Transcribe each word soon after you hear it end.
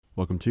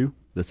Welcome to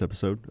this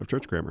episode of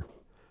Church Grammar.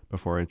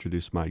 Before I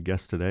introduce my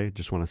guest today,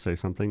 just want to say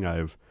something.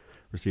 I've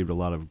received a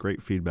lot of great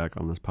feedback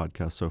on this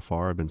podcast so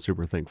far. I've been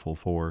super thankful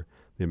for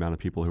the amount of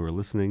people who are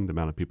listening, the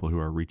amount of people who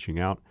are reaching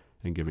out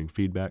and giving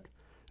feedback.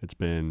 It's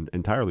been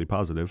entirely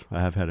positive.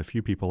 I have had a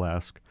few people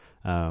ask,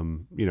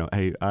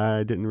 hey,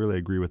 I didn't really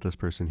agree with this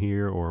person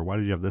here, or why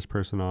did you have this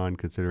person on,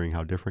 considering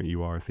how different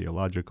you are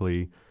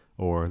theologically,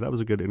 or that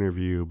was a good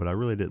interview, but I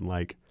really didn't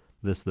like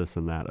this,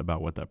 and that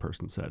about what that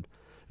person said.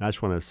 And I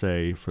just want to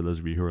say, for those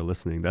of you who are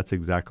listening, that's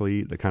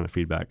exactly the kind of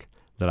feedback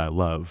that I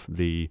love.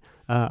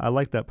 I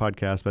like that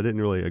podcast, but I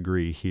didn't really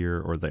agree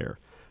here or there.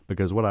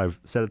 Because what I've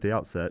said at the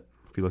outset,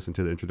 if you listen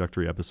to the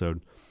introductory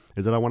episode,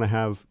 is that I want to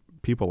have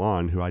people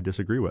on who I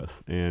disagree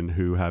with and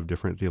who have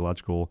different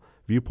theological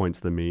viewpoints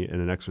than me in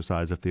an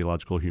exercise of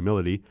theological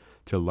humility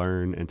to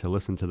learn and to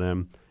listen to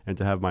them and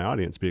to have my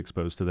audience be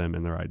exposed to them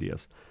and their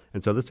ideas.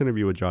 And so this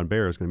interview with John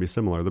Behr is going to be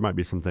similar. There might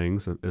be some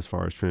things as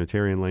far as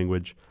Trinitarian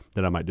language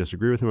that I might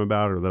disagree with him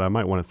about or that I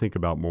might want to think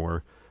about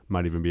more,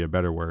 might even be a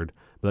better word.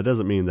 But that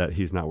doesn't mean that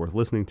he's not worth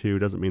listening to. It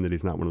doesn't mean that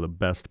he's not one of the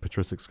best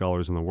patristic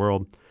scholars in the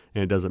world.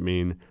 And it doesn't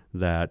mean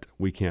that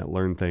we can't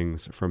learn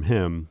things from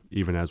him,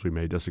 even as we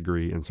may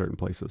disagree in certain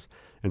places.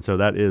 And so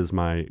that is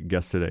my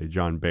guest today,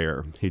 John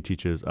Behr. He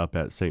teaches up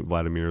at St.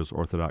 Vladimir's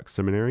Orthodox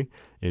Seminary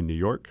in New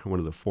York, one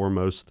of the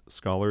foremost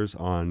scholars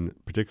on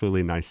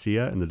particularly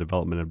Nicaea and the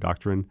development of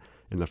doctrine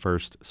in the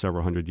first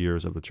several hundred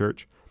years of the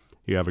church.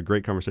 You have a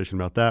great conversation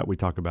about that. We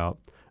talk about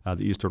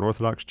the Eastern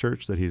Orthodox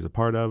Church that he's a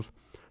part of,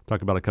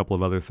 talk about a couple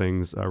of other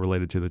things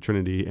related to the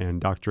Trinity and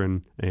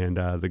doctrine and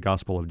the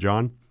Gospel of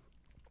John.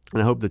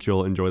 And I hope that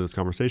you'll enjoy this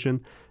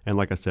conversation. And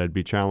like I said,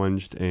 be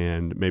challenged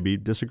and maybe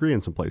disagree in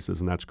some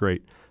places. And that's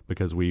great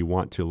because we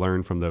want to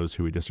learn from those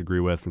who we disagree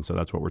with. And so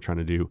that's what we're trying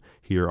to do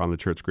here on the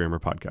Church Grammar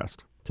Podcast.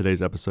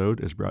 Today's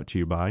episode is brought to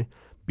you by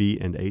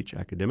B&H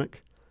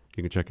Academic.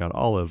 You can check out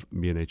all of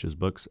B&H's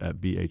books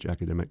at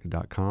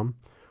bhacademic.com.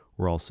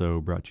 We're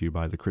also brought to you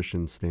by the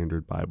Christian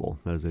Standard Bible.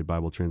 That is a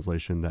Bible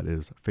translation that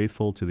is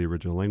faithful to the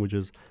original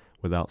languages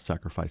without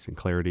sacrificing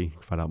clarity. You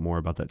can find out more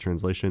about that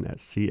translation at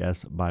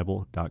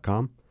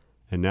csbible.com.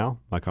 And now,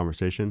 my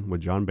conversation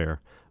with John Behr.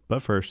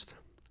 But first,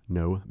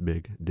 no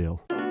big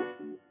deal.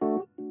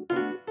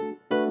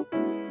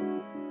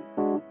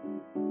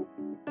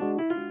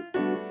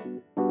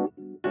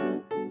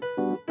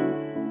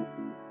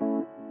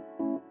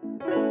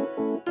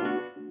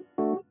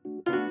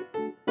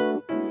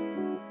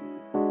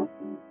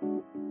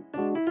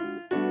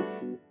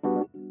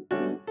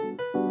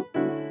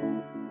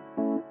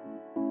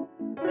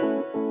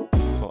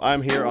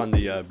 I'm here on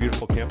the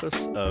beautiful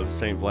campus of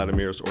St.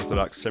 Vladimir's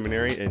Orthodox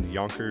Seminary in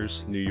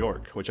Yonkers, New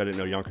York, which I didn't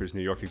know Yonkers,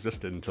 New York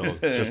existed until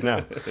just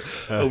now.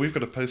 We've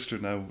got a poster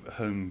in our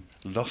home,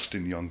 Lost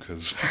in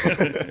Yonkers.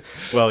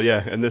 Well,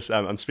 yeah, and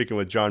I'm speaking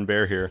with John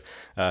Behr here,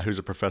 who's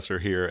a professor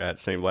here at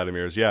St.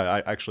 Vladimir's. Yeah, I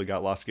actually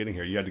got lost getting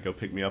here. You had to go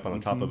pick me up on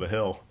the top of a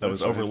hill that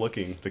was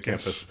overlooking the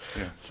campus.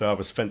 Yes. Yeah. So I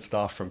was fenced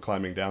off from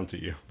climbing down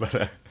to you.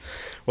 But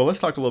well, let's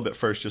talk a little bit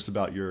first just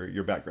about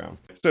your background.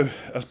 So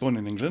I was born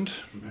in England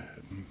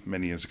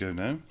many years ago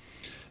now,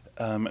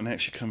 and I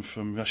actually come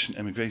from Russian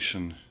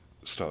emigration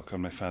stock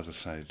on my father's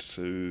side.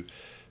 So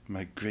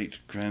my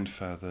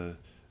great-grandfather,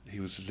 he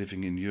was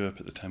living in Europe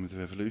at the time of the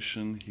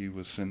Revolution. He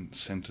was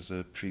sent as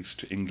a priest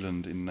to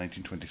England in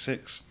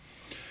 1926.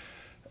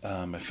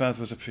 My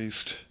father was a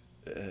priest.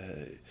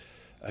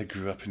 I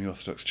grew up in the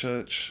Orthodox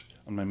Church.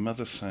 On my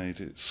mother's side,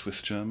 it's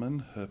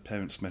Swiss-German. Her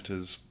parents met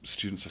as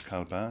students of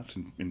Karl Barth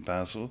in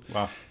Basel.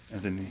 Wow.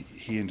 And then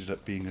he ended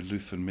up being a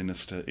Lutheran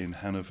minister in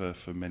Hanover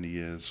for many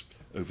years,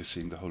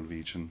 overseeing the whole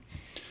region.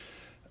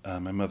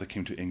 My mother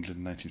came to England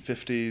in the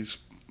 1950s,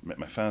 met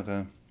my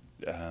father,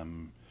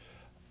 and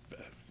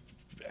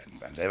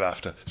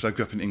thereafter. So I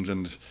grew up in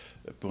England,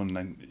 born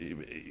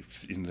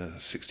in the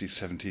 60s,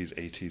 70s,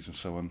 80s, and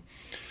so on.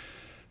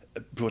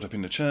 Brought up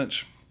in the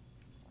church,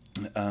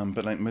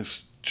 but like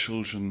most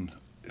children,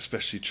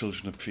 especially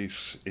children of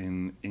priests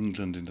in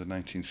England in the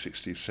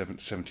 1960s,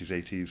 70s,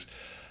 80s,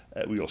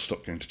 we all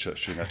stopped going to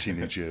church during our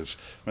teenage years.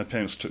 My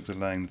parents took the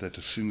line that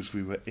as soon as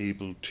we were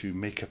able to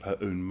make up our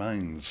own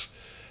minds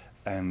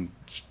and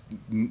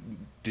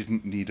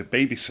didn't need a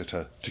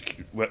babysitter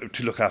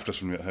to look after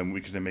us when we were at home, we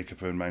could then make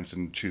up our own minds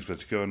and choose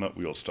whether to go or not.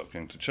 We all stopped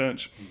going to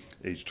church,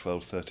 age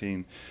 12,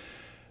 13.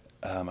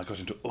 I got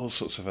into all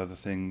sorts of other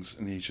things.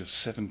 At the age of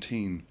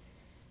 17,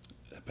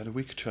 about a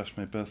week or two after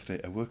my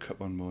birthday, I woke up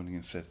one morning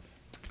and said,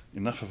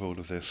 enough of all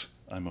of this,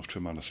 I'm off to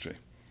a monastery.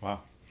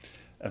 Wow.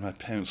 And my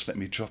parents let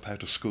me drop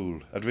out of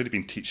school. I'd already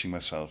been teaching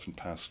myself and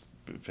passed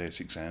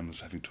various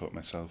exams, having taught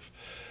myself.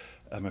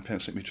 My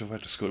parents let me drop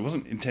out of school. I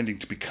wasn't intending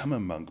to become a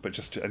monk, but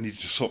I needed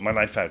to sort my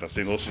life out. I was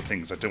doing all sorts of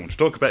things I don't want to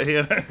talk about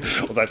here,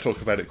 although I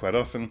talk about it quite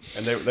often.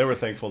 And they were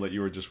thankful that you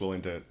were just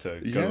willing to go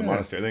to the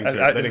monastery. They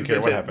didn't care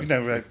what happened.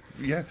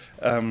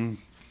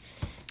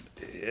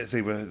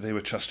 They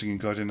were trusting in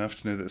God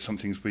enough to know that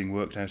something's being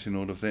worked out in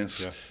all of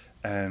this. Yeah.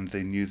 And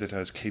they knew that I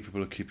was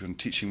capable of keeping on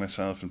teaching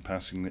myself and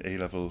passing the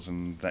A-levels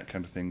and that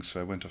kind of thing. So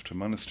I went off to a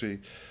monastery.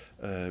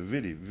 a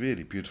really,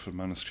 really beautiful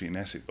monastery in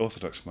Essex,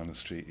 Orthodox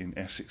monastery in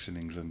Essex in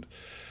England,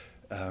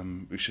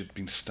 which had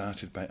been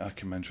started by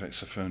Archimandrite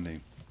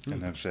Sophrony.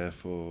 And I was there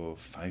for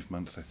 5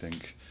 months, I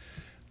think.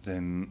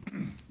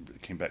 Then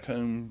came back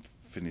home,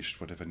 finished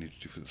whatever I needed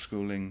to do for the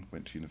schooling,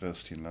 went to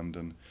university in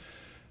London,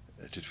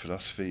 did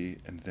philosophy,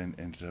 and then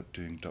ended up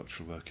doing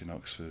doctoral work in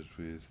Oxford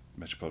with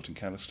Metropolitan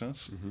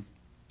Callistos,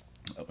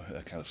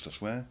 Callistos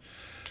Ware.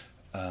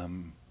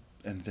 And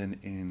then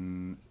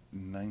in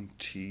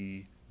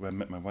 90, where I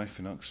met my wife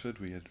in Oxford,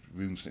 we had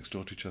rooms next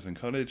door to each other in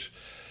college.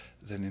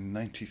 Then in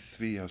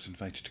 93, I was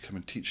invited to come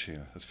and teach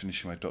here. I was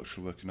finishing my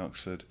doctoral work in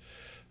Oxford.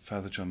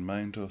 Father John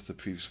Meindorf, the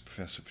previous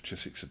professor of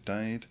patristics,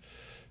 had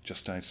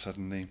just died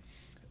suddenly,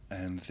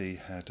 and they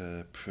had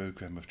a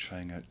program of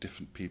trying out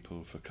different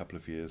people for a couple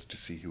of years to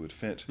see who would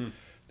fit.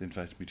 They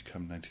invited me to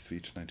come 93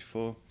 to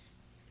 94,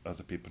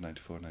 other people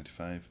 94,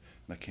 95,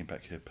 and I came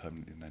back here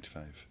permanently in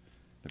 95.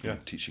 I've been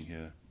teaching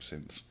here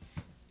since.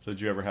 So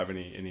did you ever have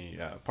any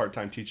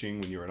part-time teaching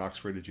when you were in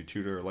Oxford? Did you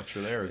tutor or lecture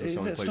there? Or is this the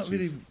only place not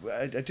really.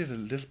 I did a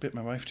little bit.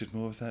 My wife did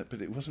more of that,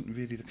 but it wasn't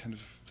really the kind of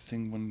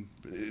thing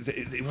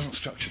it wasn't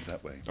structured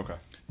that way. Okay.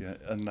 Yeah,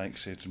 unlike,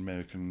 say, at an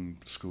American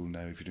school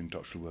now, if you're doing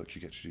doctoral work,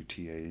 you get to do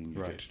TAing,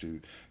 you get to do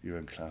your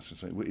own class and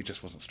so on. It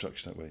just wasn't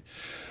structured that way.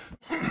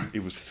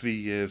 It was 3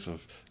 years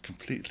of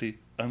completely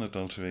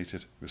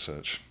unadulterated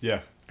research. Yeah.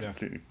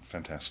 Completely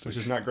fantastic. Which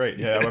is not great.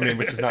 Yeah, I mean,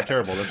 which is not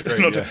terrible. That's great.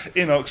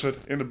 In Oxford,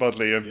 in the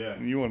Bodleian.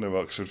 And you all know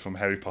Oxford from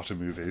Harry Potter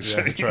movies.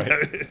 Yeah, that's right.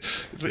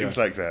 It was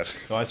like that.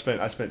 Well, I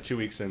spent 2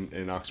 weeks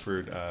in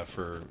Oxford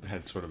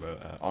had sort of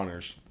a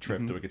honors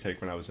trip that we could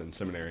take when I was in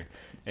seminary,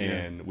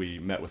 and we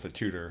met with a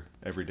tutor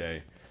every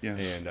day. Yes.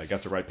 And I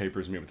got to write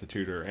papers, meet with the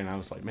tutor, and I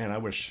was like, man, I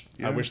wish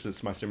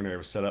that my seminary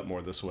was set up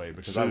more this way,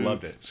 because I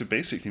loved it. So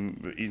basically,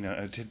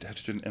 I had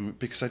to do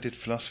because I did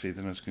philosophy,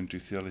 then I was going to do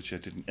theology. I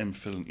did an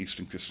MPhil in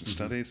Eastern Christian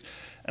Studies,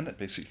 and that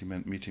basically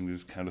meant meeting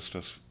with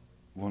Callistos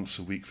once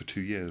a week for 2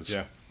 years.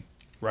 Yeah.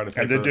 Write a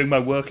paper. And then doing my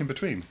work in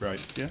between.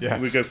 Right. Yeah.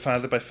 We go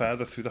father by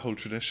father through the whole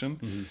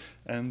tradition,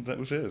 and that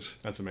was it.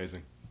 That's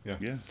amazing.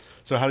 Yeah.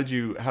 So how did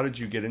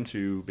you get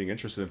into being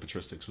interested in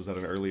patristics? Was that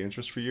an early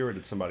interest for you, or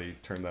did somebody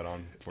turn that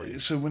on for you?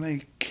 So when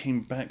I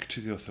came back to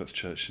the Orthodox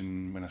Church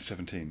when I was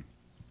 17,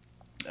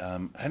 I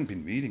hadn't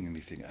been reading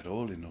anything at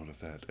all in all of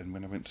that. And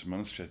when I went to the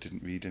monastery, I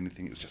didn't read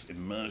anything. It was just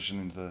immersion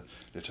in the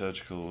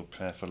liturgical,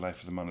 prayerful life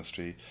of the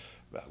monastery.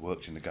 I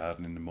worked in the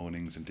garden in the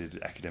mornings and did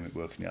academic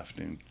work in the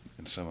afternoon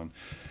and so on.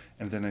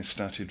 And then I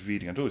started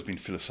reading. I'd always been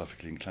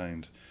philosophically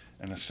inclined,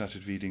 and I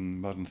started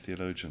reading modern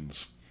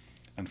theologians.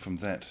 And from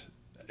that,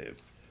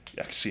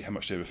 I could see how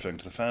much they were referring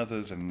to the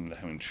fathers and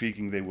how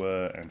intriguing they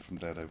were, and from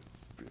that I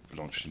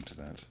launched into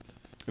that.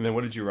 And then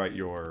what did you write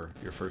your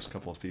first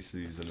couple of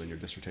theses and then your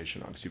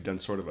dissertation on? Because you've done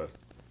sort of a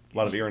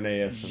lot of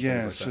Irenaeus and things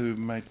like that. So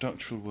my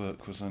doctoral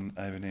work was on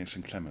Irenaeus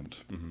and Clement,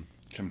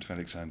 Clement of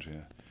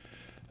Alexandria,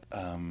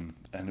 and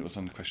it was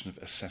on the question of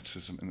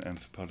asceticism and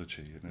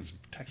anthropology, and it was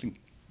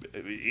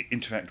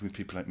interacting with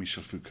people like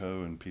Michel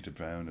Foucault and Peter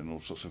Brown and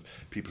all sorts of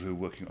people who were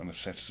working on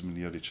asceticism in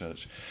the early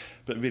church.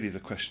 But really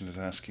the question that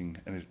I was asking,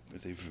 and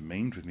they've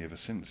remained with me ever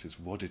since, is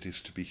what it is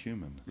to be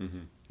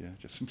human. Yeah,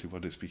 just simply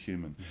what it is to be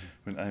human.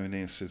 When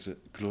Irenaeus says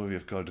that glory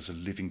of God is a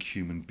living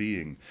human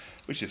being,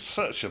 which is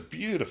such a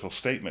beautiful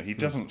statement. He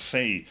doesn't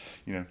say,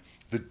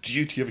 the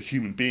duty of a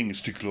human being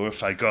is to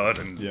glorify God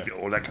and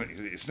all that kind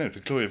of. No, the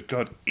glory of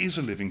God is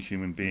a living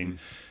human being.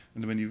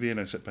 And when you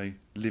realise that by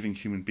living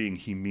human being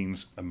he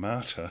means a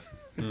martyr,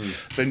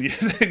 then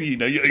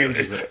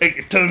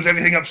it turns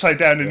everything upside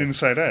down and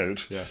inside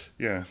out.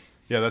 Yeah,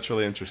 that's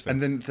really interesting.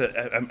 And then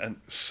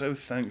I'm so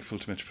thankful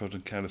to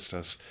Metropolitan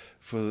Callistos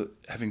for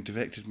having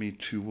directed me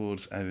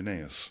towards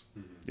Irenaeus.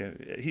 Yeah,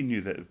 he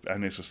knew that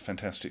Irenaeus was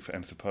fantastic for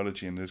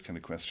anthropology and those kind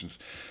of questions,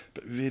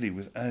 but really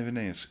with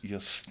Irenaeus you're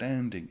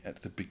standing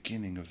at the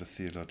beginning of the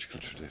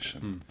theological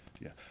tradition.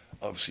 Yeah,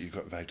 obviously you've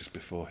got writers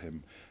before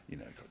him. You've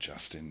got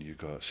Justin, you've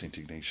got St.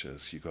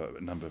 Ignatius, you've got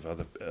a number of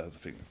other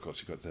things. Of course,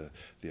 you've got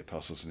the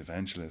apostles and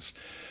evangelists.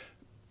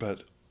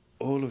 But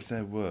all of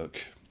their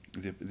work,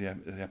 the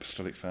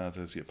apostolic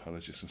fathers, the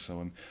apologists and so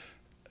on,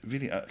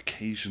 really are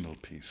occasional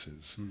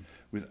pieces.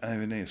 With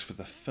Irenaeus, for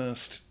the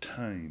first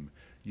time,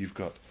 you've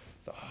got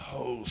the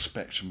whole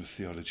spectrum of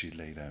theology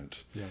laid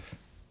out. Yeah.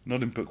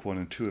 Not in book 1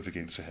 and 2 of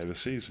Against the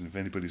Heresies, and if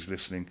anybody's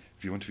listening,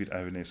 if you want to read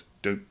Irenaeus,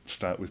 don't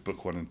start with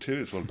book 1 and 2.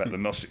 It's all about the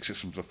Gnostic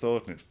systems of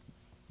thought, and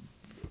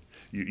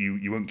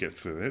you won't get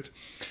through it.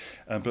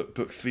 But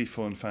book 3,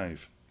 4, and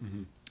 5,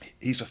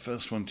 he's the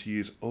first one to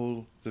use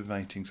all the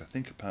writings, I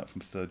think apart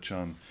from 3rd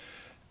John,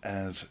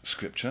 as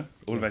scripture,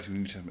 all the writings in the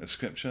New Testament as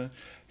scripture.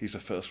 He's the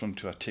first one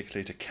to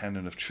articulate a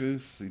canon of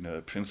truth,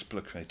 a principle,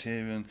 a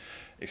criterion,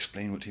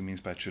 explain what he means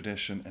by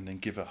tradition, and then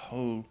give a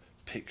whole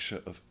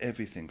picture of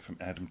everything from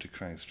Adam to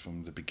Christ,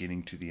 from the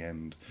beginning to the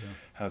end,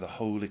 how the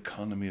whole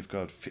economy of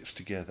God fits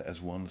together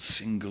as one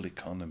single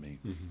economy,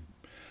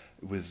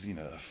 with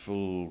a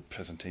full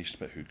presentation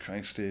about who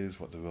Christ is,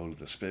 what the role of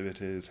the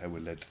Spirit is, how we're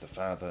led to the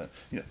Father,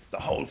 the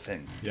whole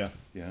thing. Yeah.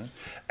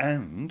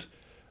 And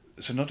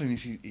so not only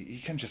is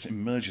he kind of just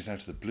emerges out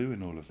of the blue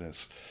in all of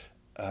this,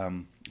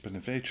 but in a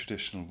very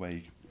traditional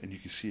way, and you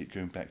can see it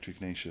going back to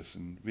Ignatius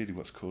and really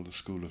what's called the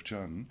School of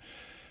John.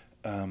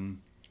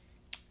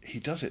 He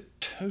does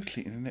it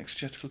totally in an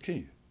exegetical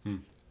key.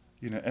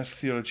 You know, as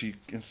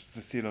the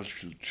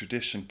theological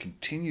tradition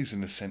continues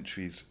in the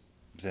centuries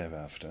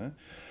thereafter,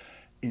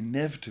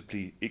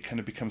 inevitably it kind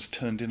of becomes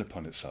turned in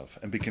upon itself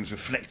and begins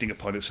reflecting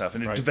upon itself,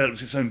 and it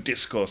develops its own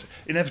discourse.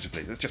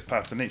 Inevitably, that's just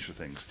part of the nature of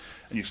things.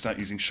 And you start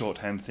using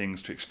shorthand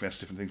things to express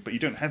different things, but you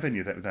don't have any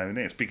of that with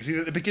Irenaeus because he's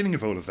at the beginning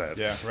of all of that.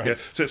 Yeah, right.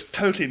 So it's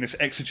totally in this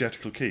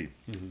exegetical key.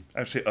 I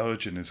would say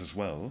Origen is as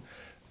well.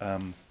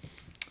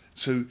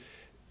 So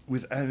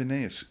with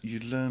Irenaeus, you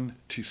learn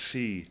to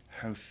see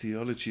how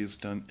theology is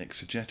done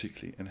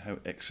exegetically and how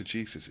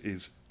exegesis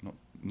is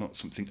not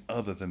something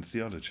other than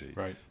theology.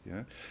 Right.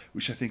 Yeah,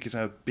 which I think is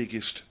our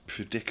biggest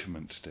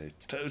predicament today.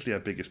 Totally our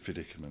biggest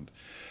predicament.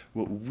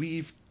 What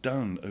we've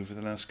done over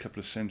the last couple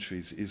of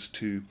centuries is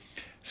to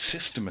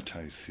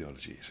systematize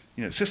theologies.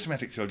 You know,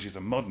 systematic theology is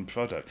a modern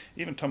product.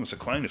 Even Thomas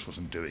Aquinas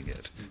wasn't doing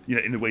it, you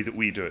know, in the way that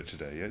we do it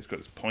today. Yeah, it's got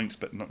its points,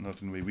 but not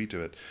in the way we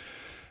do it.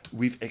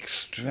 We've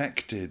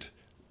extracted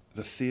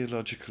the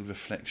theological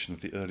reflection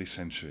of the early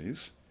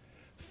centuries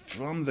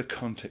from the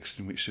context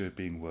in which they were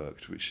being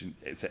worked, which in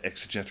the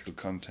exegetical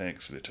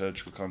context, the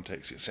liturgical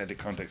context, the ascetic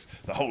context,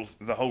 the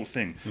whole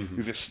thing.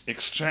 We've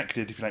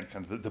extracted, if you like,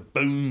 kind of the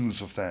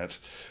bones of that,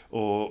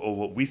 or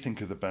what we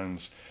think are the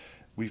bones.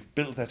 We've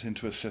built that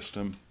into a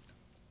system,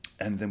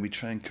 and then we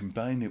try and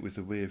combine it with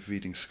a way of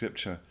reading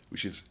Scripture,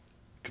 which is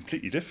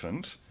completely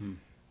different.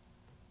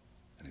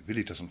 And it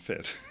really doesn't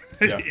fit.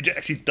 Yeah. It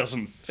actually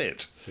doesn't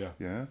fit. Yeah.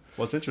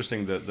 Well, it's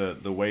interesting that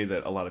the way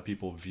that a lot of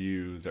people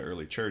view the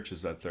early church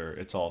is that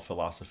it's all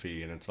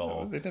philosophy and it's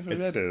all. They never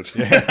read it.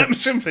 Yeah.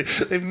 Simply,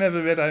 they've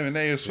never read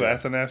Irenaeus or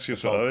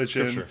Athanasius or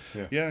Origen.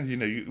 You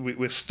know,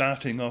 we're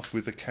starting off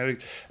with a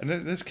character, and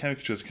those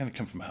caricatures kind of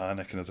come from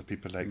Harnack and other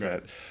people like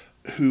that,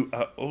 who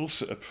are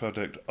also a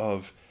product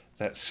of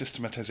that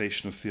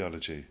systematization of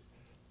theology.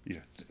 You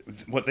know,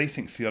 what they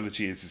think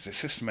theology is a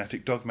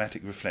systematic,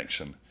 dogmatic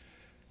reflection.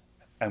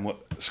 And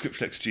what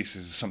scriptural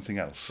exegesis is something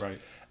else. Right.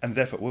 And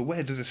therefore, well,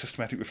 where does the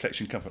systematic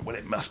reflection come from? Well,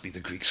 it must be the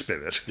Greek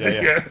spirit.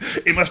 Yeah.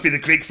 It must be the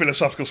Greek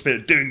philosophical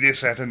spirit doing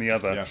this, that, and the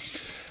other.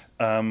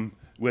 Yeah.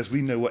 Whereas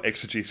we know what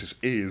exegesis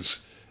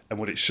is and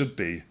what it should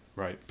be.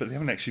 Right. But they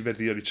haven't actually read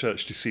the early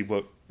church to see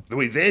what the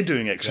way they're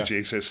doing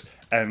exegesis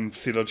and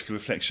theological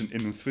reflection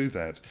in and through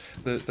that.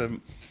 The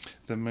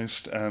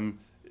most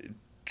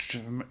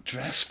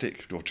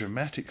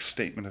dramatic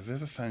statement I've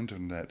ever found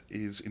on that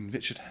is in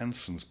Richard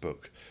Hanson's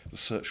book, The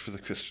Search for the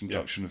Christian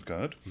Doctrine of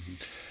God,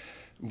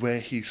 where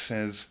he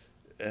says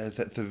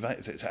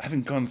that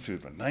having gone through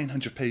about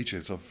 900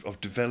 pages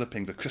of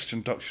developing the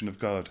Christian doctrine of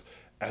God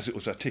as it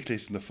was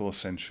articulated in the 4th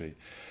century,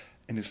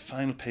 in his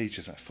final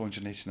pages at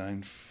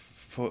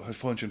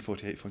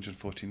 448,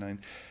 449,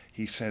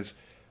 he says,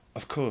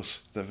 of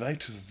course, the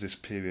writers of this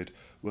period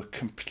were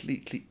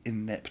completely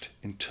inept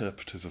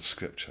interpreters of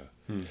Scripture.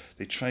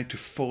 They tried to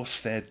force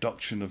their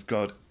doctrine of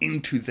God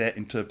into their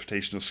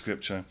interpretation of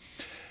Scripture.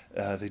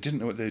 They didn't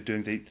know what they were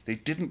doing. They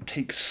didn't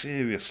take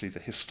seriously the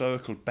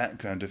historical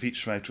background of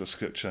each writer of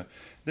Scripture.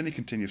 Then he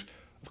continues,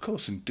 of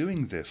course, in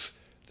doing this,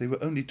 they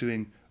were only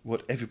doing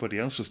what everybody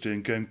else was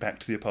doing, going back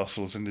to the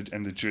apostles and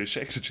the Jewish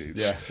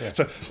exegetes.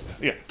 So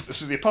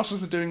the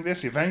apostles are doing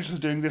this, the evangelists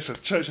are doing this, the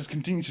church has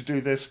continued to do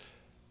this,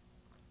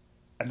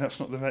 and that's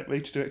not the right way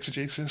to do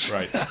exegesis.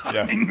 Right.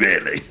 Yeah. I mean,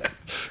 really.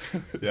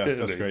 Yeah, really.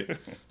 That's great.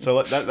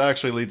 So that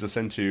actually leads us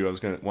into,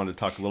 wanted to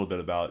talk a little bit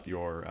about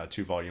your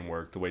 2-volume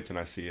work, The Way to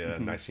Nicaea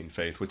and Nicene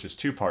Faith, which is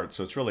 2 parts.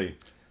 So it's really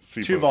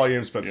 2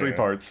 volumes, but 3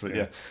 parts.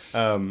 But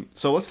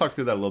so let's talk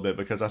through that a little bit,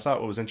 because I thought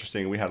what was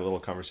interesting, we had a little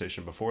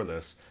conversation before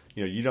this,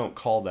 you know, you don't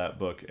call that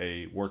book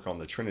a work on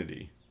the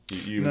Trinity.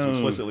 You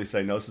explicitly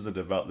say, no,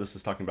 this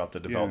is talking about the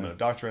development of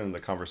doctrine and the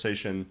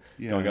conversation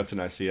going up to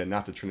Nicaea,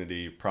 not the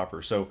Trinity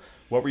proper. So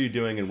what were you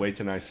doing in Way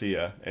to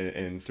Nicaea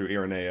and through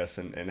Irenaeus,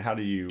 and how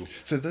do you...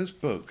 So those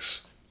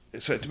books,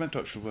 so I did my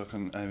doctoral work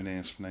on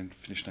Irenaeus when I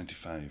finished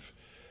 95,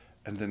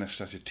 and then I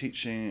started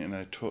teaching, and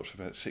I taught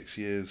for about 6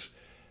 years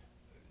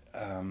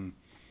in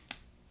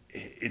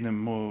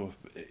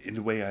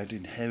the way I'd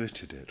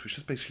inherited it, which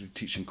was basically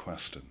teaching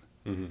Quasten.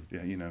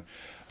 Yeah, you know,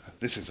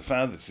 this is the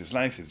Father, this is his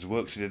life, this is his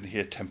works. He didn't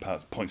hear 10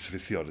 points of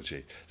his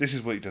theology. This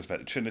is what he does about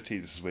the Trinity,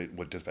 this is what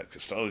he does about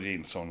Christology,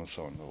 and so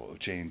on, or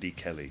J.N.D.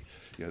 Kelly,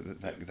 you know,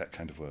 that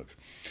kind of work.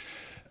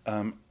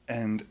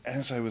 And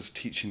as I was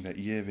teaching that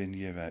year in,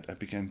 year out, I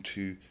began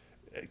to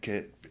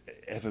get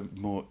ever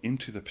more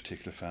into the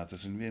particular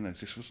fathers and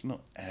realize this was not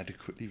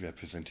adequately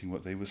representing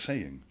what they were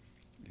saying.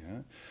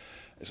 Yeah.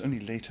 It's only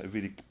later I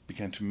really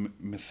began to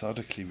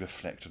methodically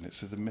reflect on it.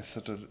 So the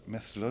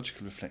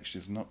methodological reflection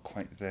is not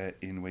quite there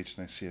in Way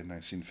to Nicaea and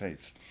Nicene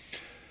Faith.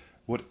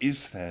 What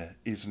is there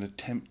is an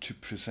attempt to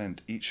present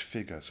each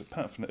figure. So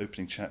apart from the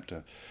opening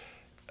chapter,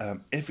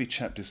 every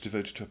chapter is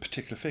devoted to a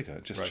particular figure.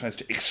 It just tries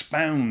to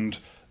expound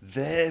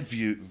their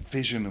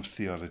vision of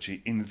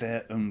theology in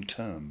their own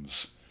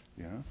terms.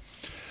 Yeah,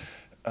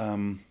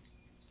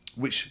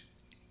 which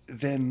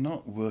they're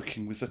not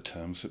working with the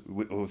terms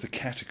or the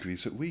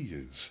categories that we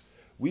use.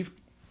 We've,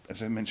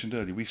 as I mentioned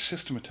earlier, we've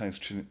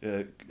systematized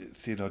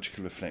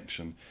theological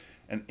reflection,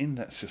 and in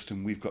that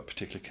system we've got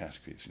particular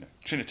categories.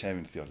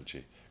 Trinitarian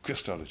theology,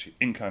 Christology,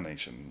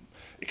 incarnation,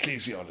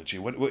 ecclesiology,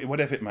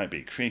 whatever it might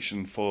be,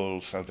 creation,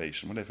 fall,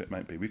 salvation, whatever it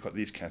might be. We've got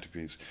these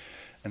categories,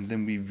 and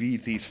then we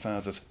read these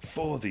fathers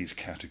for these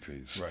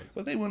categories. Right.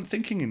 Well, they weren't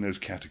thinking in those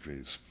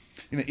categories.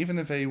 Even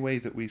the very way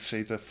that we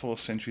say the 4th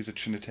century is a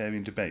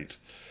Trinitarian debate,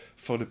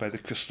 followed by the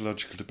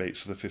Christological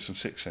debates of the 5th and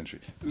 6th century.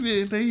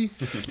 Really?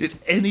 Did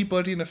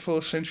anybody in the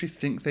 4th century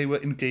think they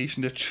were engaged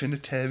in a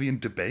Trinitarian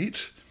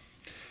debate?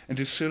 And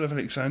did Cyril of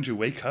Alexandria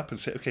wake up and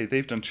say, okay,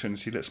 they've done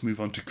Trinity, let's move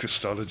on to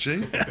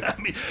Christology? I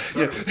mean,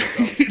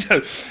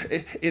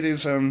 it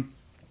is,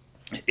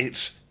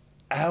 it's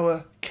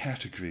our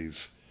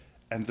categories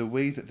and the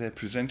way that they're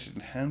presented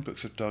in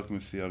handbooks of dogma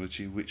and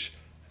theology, which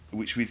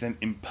we then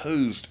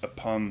imposed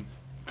upon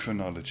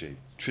chronology,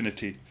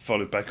 Trinity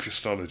followed by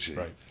Christology.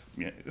 Right.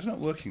 It's not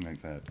working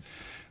like that.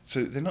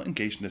 So they're not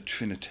engaged in a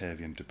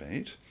Trinitarian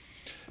debate.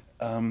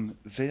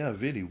 They are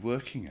really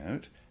working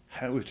out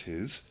how it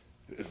is,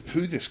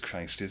 who this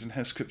Christ is, and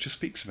how Scripture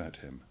speaks about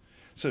him.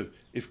 So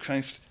if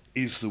Christ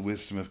is the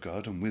wisdom of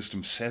God, and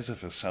wisdom says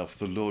of herself,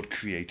 the Lord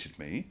created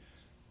me,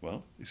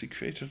 well, is he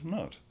created or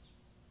not?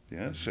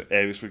 Yeah. So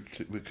Arius would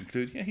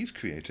conclude, yeah, he's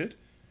created.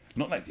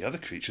 Not like the other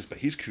creatures, but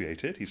he's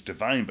created. He's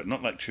divine, but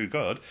not like true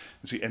God.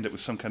 And so you end up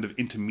with some kind of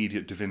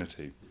intermediate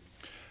divinity.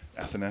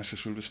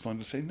 Athanasius will respond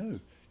and say, no,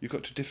 you've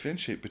got to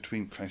differentiate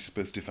between Christ as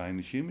both divine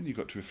and human. You've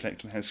got to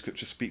reflect on how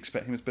Scripture speaks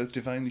about him as both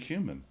divine and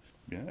human.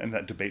 Yeah, and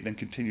that debate then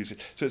continues.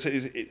 So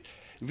the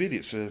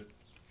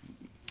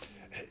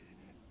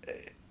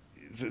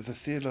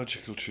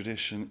theological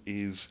tradition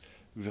is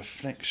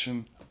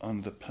reflection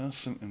on the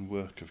person and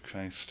work of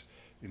Christ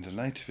in the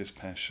light of his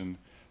passion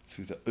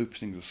through the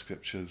opening of the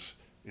Scriptures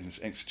in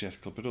its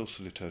exegetical but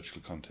also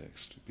liturgical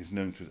context. It is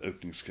known through the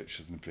opening of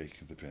Scriptures and the breaking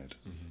of the bread.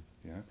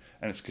 Mm-hmm. Yeah,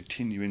 and it's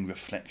continuing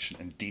reflection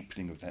and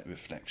deepening of that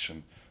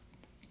reflection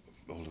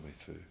all the way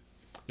through.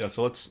 Yeah,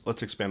 so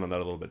let's expand on that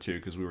a little bit too,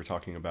 because we were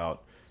talking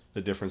about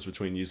the difference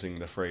between using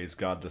the phrase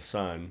God the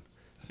Son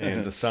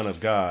and the Son of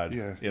God.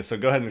 Yeah. So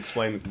go ahead and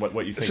explain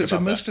what you think about that. So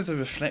most of the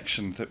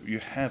reflection that you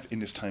have in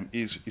this time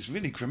is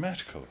really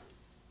grammatical.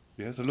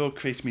 Yeah, the Lord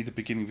created me the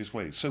beginning of his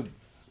ways. So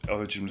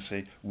Origen would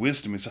say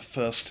wisdom is the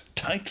first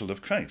title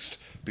of Christ,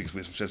 because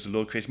wisdom says the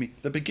Lord created me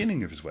the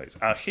beginning of his ways.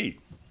 Archi.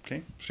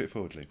 Okay,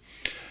 straightforwardly.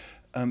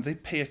 They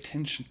pay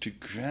attention to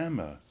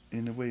grammar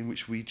in a way in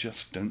which we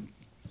just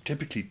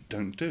typically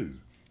don't do.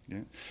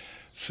 Yeah.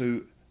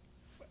 So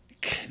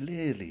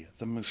clearly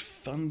the most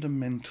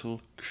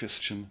fundamental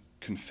Christian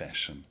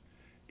confession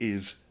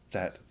is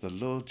that the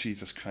Lord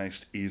Jesus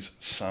Christ is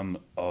Son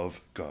of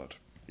God.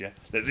 Yeah,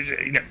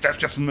 that's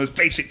just the most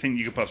basic thing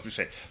you could possibly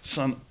say.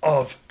 Son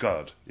of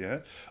God. Yeah,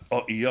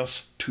 or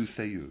Ios tou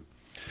theou.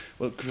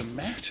 Well,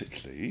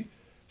 grammatically,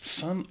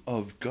 Son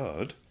of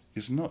God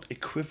is not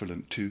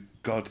equivalent to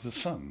God the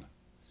Son.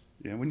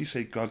 Yeah, when you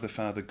say God the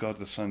Father, God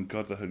the Son,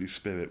 God the Holy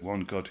Spirit,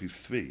 one God who's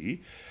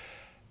three,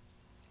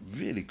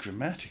 really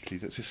grammatically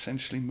that's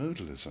essentially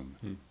modalism.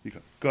 You've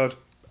got God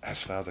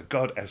as Father,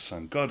 God as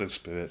Son, God as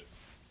Spirit,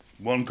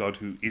 one God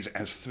who is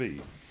as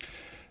three.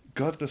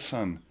 God the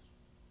Son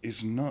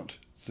is not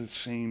the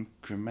same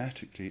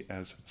grammatically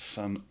as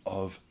Son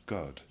of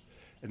God.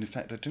 And in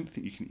fact, I don't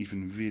think you can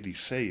even really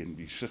say, and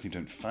you certainly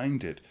don't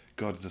find it,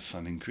 God the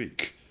Son in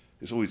Greek.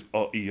 It's always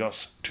o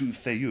ios tou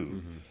theou.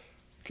 Mm-hmm.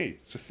 Okay,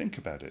 so think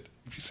about it.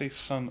 If you say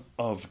Son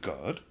of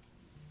God,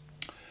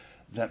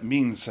 that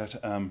means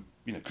that,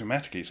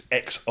 grammatically it's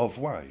X of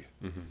Y,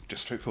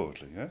 just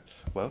straightforwardly, yeah?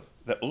 Well,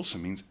 that also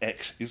means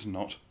X is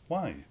not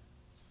Y,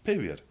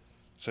 period.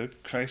 So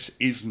Christ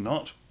is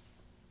not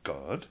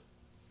God,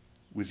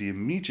 with the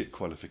immediate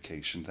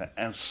qualification that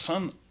as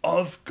Son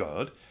of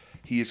God,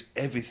 he is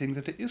everything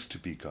that it is to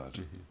be God.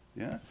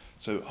 Mm-hmm. Yeah.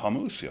 So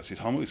homoousios is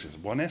homoousios,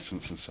 one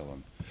essence, and so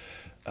on.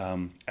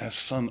 As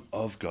Son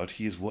of God,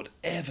 he is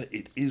whatever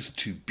it is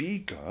to be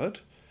God.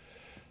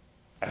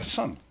 As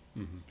Son,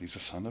 he's the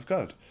Son of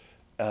God,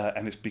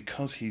 and it's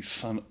because he's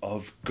Son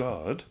of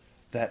God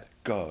that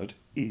God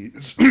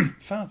is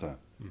Father.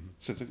 Mm-hmm.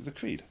 So the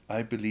creed: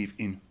 I believe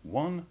in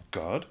one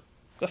God,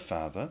 the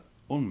Father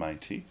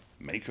Almighty,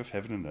 Maker of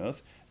heaven and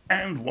earth,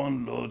 and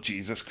one Lord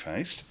Jesus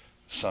Christ,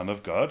 Son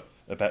of God,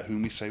 about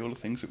whom we say all the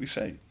things that we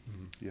say.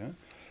 Mm-hmm. Yeah,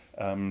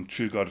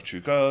 true God of true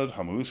God,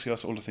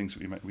 homoousios, all the things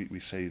that we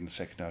say in the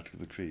second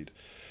article of the creed.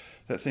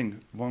 That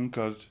thing, one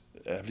God,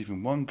 I believe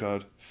in one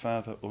God,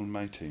 Father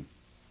Almighty.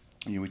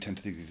 We tend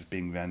to think of these as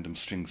being random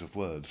strings of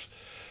words.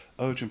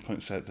 Origen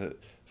points out that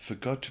for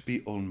God to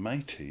be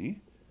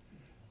Almighty,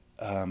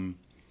 how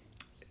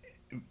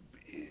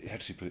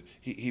does he put it?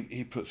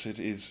 He puts it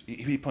is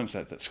he points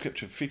out that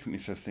Scripture frequently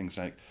says things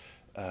like,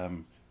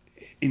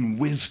 "In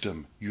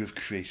wisdom you have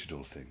created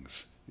all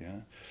things."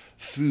 Yeah,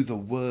 through the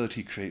Word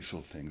he creates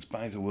all things.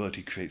 By the Word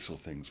he creates all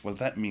things. Well,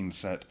 that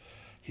means that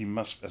he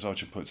must, as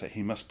Origen points out,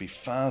 he must be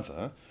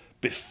Father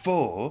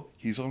before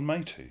he's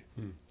Almighty.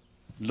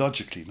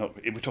 logically, not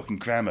we're talking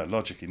grammar,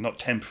 logically, not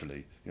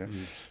temporally. Yeah.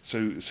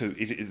 So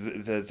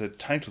the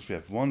titles we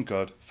have: one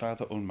God,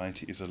 Father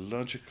Almighty, is a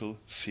logical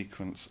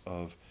sequence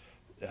of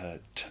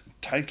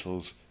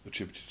titles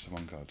attributed to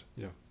one God.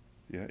 Yeah.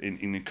 Yeah,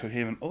 in a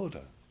coherent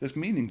order. There's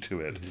meaning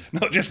to it,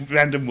 not just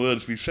random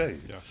words we say.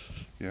 Yeah.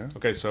 Yeah.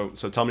 Okay, so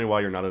tell me why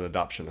you're not an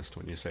adoptionist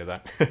when you say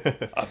that.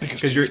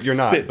 Because you're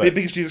not. But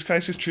because Jesus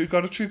Christ is true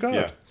God of true God.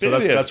 yeah. So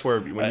that's where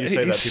when you say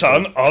that, he's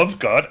people, Son of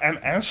God, and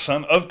as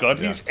Son of God,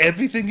 Yeah. he's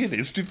everything it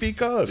is to be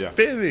God. Yeah.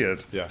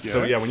 Period. yeah.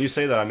 So yeah, when you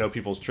say that, I know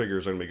people's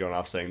triggers are going to be going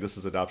off saying this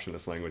is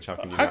adoptionist language. How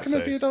can you How not can say?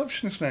 it be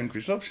adoptionist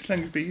language? Adoptionist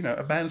language be,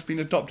 a man's been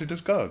adopted as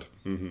God.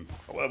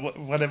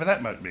 Whatever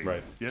that might mean.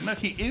 Right. Yeah. No,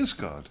 he is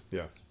God.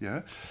 Yeah.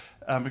 Yeah.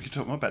 We could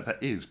talk more about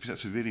that is, because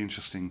that's a really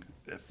interesting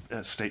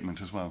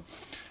statement as well.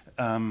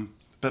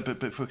 But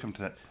before we come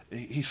to that,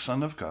 he's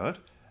Son of God,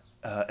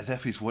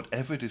 therefore he's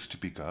whatever it is to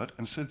be God,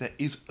 and so there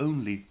is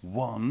only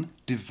one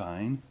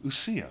divine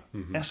ousia,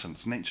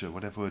 essence, nature,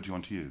 whatever word you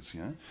want to use,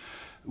 yeah,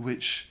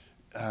 which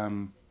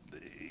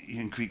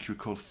in Greek you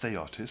would call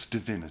theotis,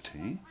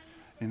 divinity.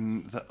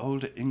 In the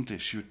older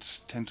English, you would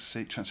tend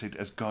to translate it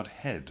as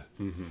Godhead.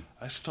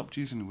 I stopped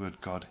using the word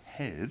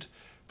Godhead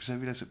because I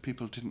realised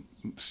that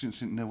students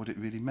didn't know what it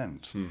really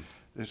meant.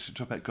 They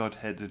talk about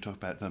Godhead, they talk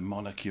about the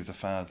monarchy of the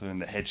Father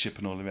and the headship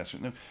and all the rest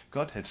of it. No,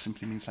 Godhead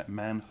simply means like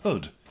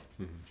manhood.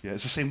 Yeah,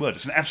 it's the same word,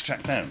 it's an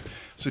abstract noun.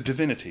 So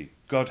divinity,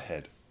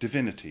 Godhead,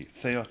 divinity,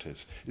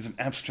 theotis, is an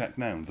abstract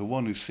noun, the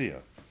one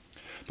ousia.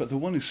 But the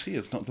one ousia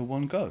is not the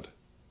one God.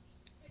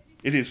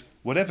 It is,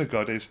 whatever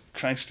God is,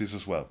 Christ is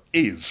as well.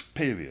 Is,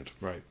 period.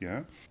 Right.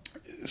 Yeah.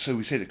 So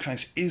we say that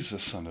Christ is the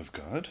Son of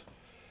God.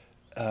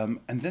 And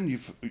then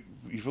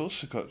you've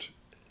also got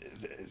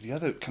the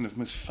other kind of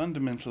most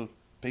fundamental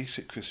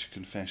basic Christian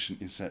confession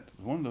is that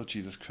the one Lord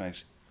Jesus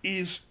Christ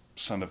is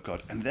Son of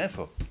God and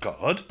therefore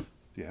God.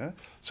 Yeah.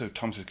 So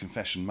Thomas's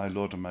confession, my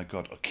Lord and my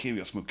God, o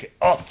Kyrios mu ke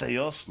o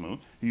Theos mu,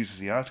 he uses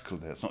the article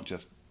there. It's not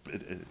just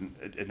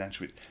an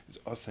attribute. It's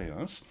o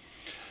Theos.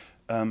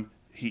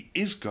 He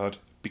is God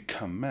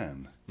become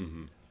man.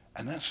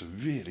 And that's a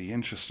really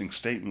interesting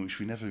statement which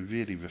we never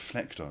really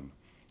reflect on.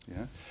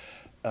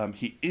 Yeah.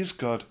 He is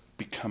God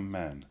become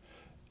man.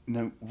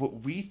 Now,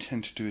 what we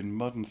tend to do in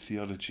modern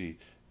theology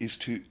is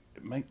to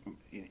make,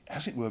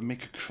 as it were,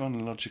 make a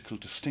chronological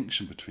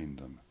distinction between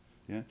them.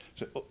 Yeah.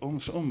 So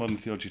almost all modern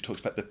theology talks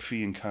about the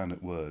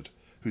pre-incarnate Word,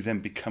 who then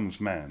becomes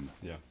man.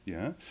 Yeah.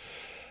 Yeah.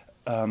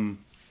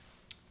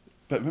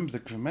 But remember, the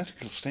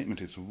grammatical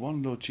statement is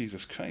one Lord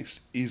Jesus Christ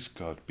is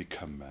God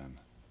become man.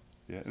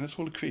 Yeah, and that's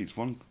all the creeds.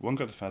 One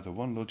God the Father,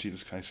 one Lord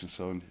Jesus Christ, and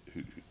so on,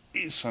 who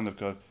is Son of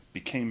God,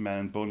 became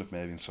man, born of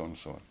Mary, and so on and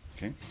so on.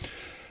 Okay.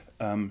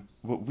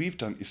 What we've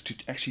done is to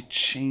actually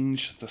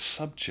change the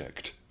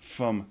subject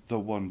from the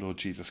one Lord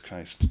Jesus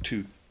Christ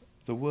to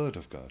the Word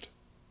of God.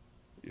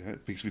 Yeah,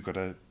 because we've got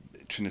a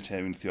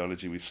Trinitarian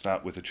theology, we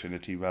start with the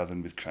Trinity rather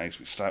than with Christ.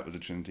 We start with the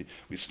Trinity,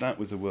 we start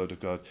with the Word of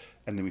God,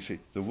 and then we say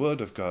the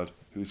Word of God,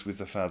 who is with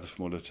the Father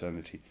from all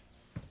eternity,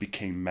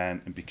 became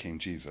man and became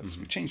Jesus.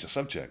 We've changed the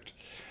subject.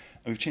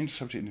 And we've changed the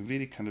subject in a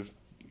really kind of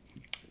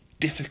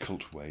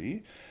difficult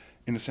way,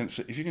 in the sense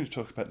that if you're going to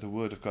talk about the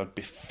Word of God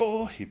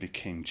before he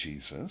became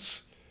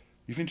Jesus,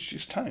 you've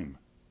introduced time.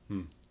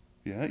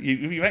 Yeah,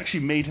 you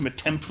actually made him a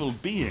temporal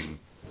being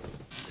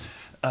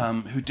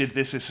who did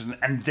this,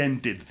 and then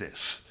did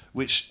this,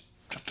 which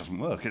that doesn't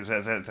work.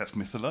 That's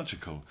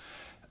mythological.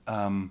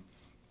 And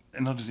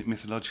not as it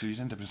mythological, you'd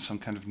end up in some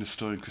kind of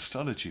Nestorian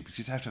Christology, because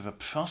you'd have to have a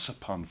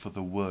prosopon for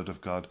the Word of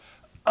God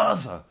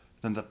other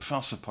than the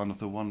prosopon of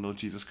the one Lord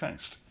Jesus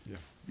Christ.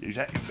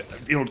 Yeah.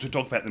 In order to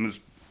talk about them as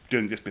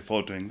doing this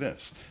before doing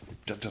this,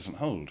 that doesn't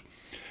hold.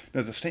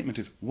 No, the statement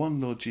is one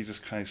Lord Jesus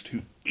Christ,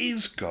 who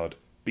is God,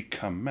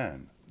 become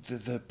man.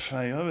 The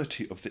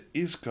priority of the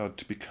is God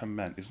to become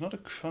man is not a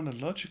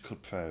chronological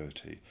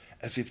priority,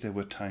 as if there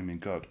were time in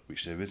God,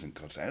 which there isn't.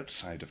 God's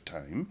outside of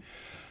time.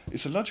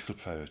 It's a logical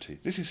priority.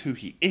 This is who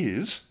he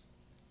is.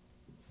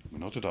 We're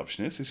not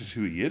adoptionists. This is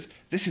who he is.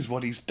 This is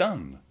what he's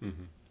done.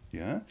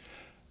 Yeah.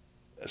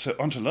 So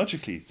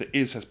ontologically, the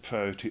is has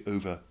priority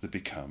over the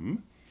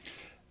become,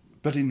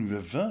 but in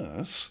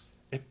reverse,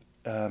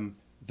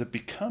 the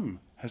become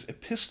has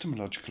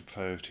epistemological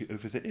priority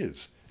over the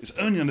is. It's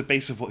only on the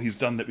basis of what he's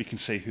done that we can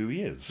say who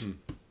he is.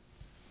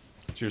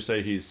 So you're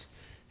saying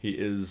he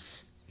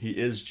is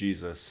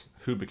Jesus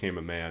who became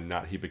a man,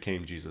 not he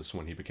became Jesus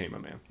when he became a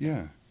man.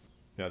 Yeah.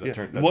 Yeah, Yeah.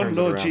 that One turns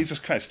it Lord around. Jesus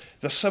Christ.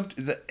 The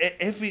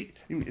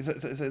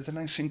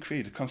Nicene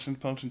Creed, the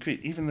Constantinopolitan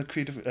Creed, even the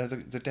creed of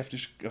the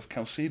definition of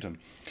Chalcedon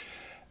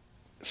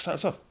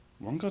starts off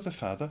one God the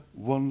Father,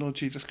 one Lord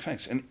Jesus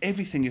Christ, and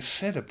everything is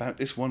said about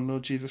this one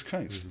Lord Jesus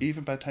Christ.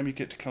 Even by the time you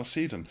get to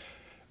Chalcedon,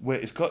 where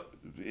it's got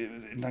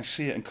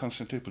Nicaea and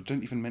Constantinople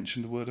don't even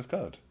mention the Word of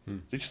God.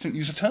 They just don't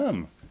use a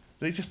term.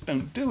 They just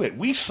don't do it.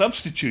 We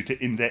substitute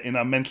it in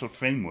our mental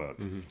framework,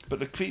 but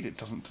the creed it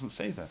doesn't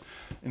say that.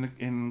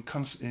 In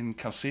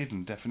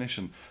Chalcedon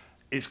definition,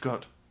 it's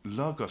got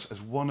Logos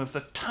as one of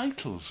the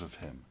titles of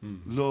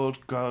him. Lord,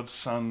 God,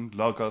 Son,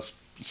 Logos.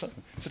 Son.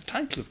 It's a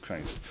title of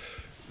Christ.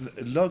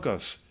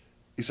 Logos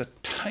is a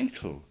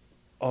title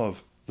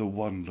of the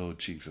one Lord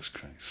Jesus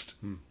Christ.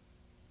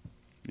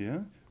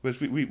 Yeah? Whereas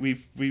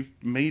we've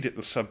made it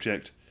the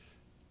subject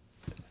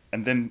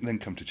and then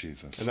come to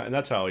Jesus. And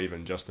that's how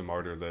even Justin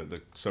Martyr,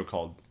 the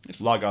so-called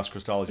Logos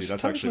Christology,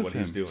 that's actually what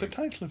he's doing. It's a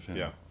title of him.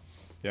 Yeah.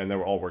 Yeah, and they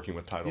were all working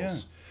with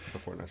titles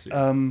before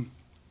Nicaea.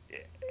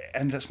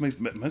 And that's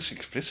most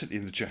explicitly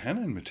in the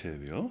Johannine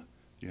material.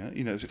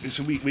 Yeah,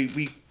 so we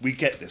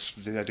get this,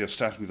 the idea of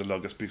starting with the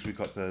Logos, because we've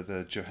got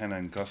the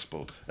Johannine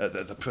Gospel,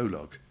 the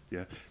prologue.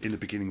 Yeah, in the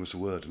beginning was the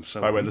Word, and so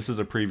on. By the way, this is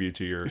a preview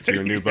to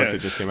your new book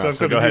that just came out.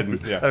 So go ahead and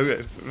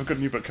I've got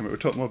a new book coming. We'll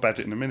talk more about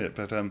it in a minute.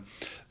 But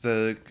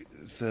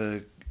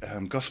the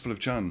Gospel of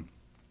John,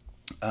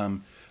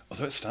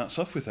 although it starts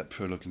off with that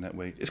prologue in that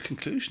way, its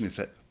conclusion is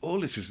that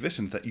all this is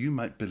written that you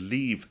might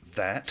believe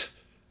that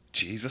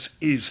Jesus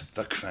is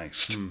the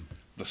Christ,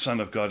 the Son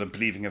of God, and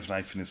believing of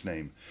life in His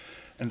name.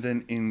 And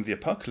then in the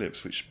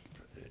Apocalypse, which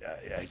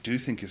I do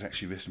think is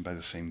actually written by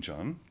the same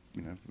John.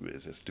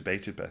 It's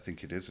debated, but I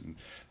think it is, and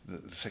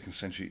the second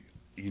century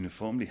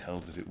uniformly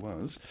held that it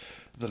was.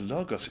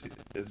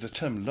 The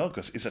term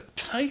Logos is a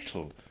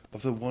title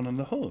of the one on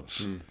the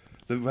horse.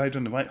 The rider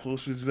on the white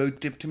horse with his robe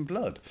dipped in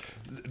blood.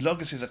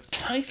 Logos is a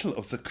title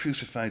of the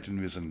crucified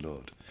and risen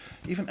Lord.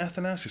 Even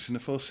Athanasius in the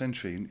 4th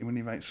century, when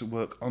he writes a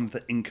work on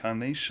the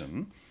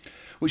Incarnation,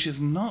 which is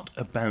not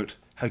about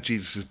how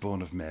Jesus is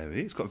born of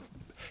Mary.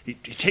 He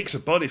takes a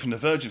body from the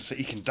Virgin so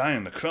he can die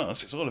on the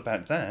cross. It's all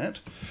about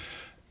that.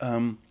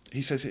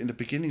 He says it in the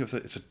beginning of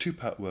it's a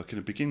 2-part work. In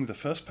the beginning of the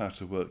first part of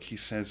the work, he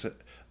says that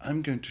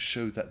I'm going to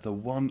show that the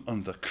one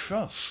on the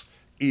cross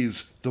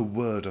is the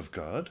Word of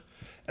God,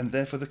 and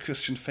therefore the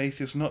Christian faith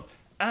is not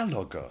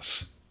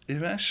alogos,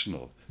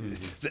 irrational.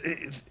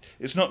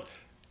 It's not.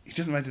 He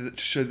doesn't write it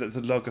to show that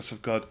the Logos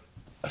of God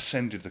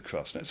ascended the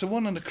cross. No, so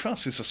one on the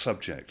cross is a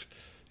subject,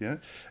 yeah,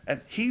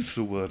 and He's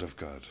the Word of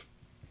God.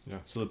 Yeah.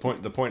 So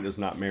the point is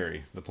not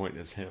Mary. The point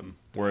is Him.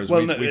 Whereas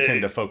we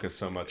tend to focus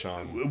so much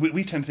on.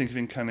 We tend to think of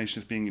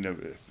incarnation as being,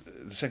 the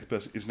second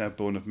person is now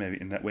born of Mary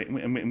in that way,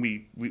 and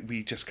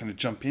we just kind of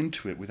jump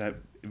into it without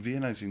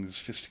realizing the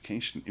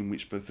sophistication in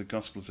which both the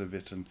Gospels are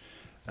written,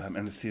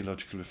 and the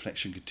theological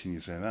reflection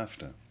continues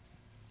thereafter.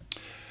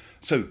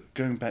 So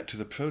going back to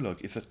the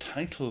prologue, if the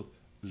title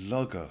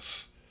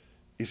Logos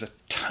is a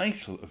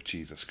title of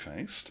Jesus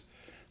Christ,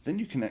 then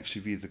you can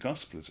actually read the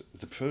Gospel,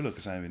 the prologue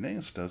as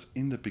Irenaeus does,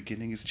 in the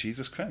beginning is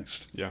Jesus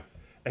Christ. Yeah.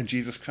 And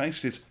Jesus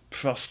Christ is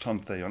pros ton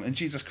theon, and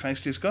Jesus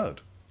Christ is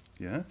God.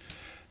 Yeah.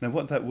 Now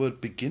what that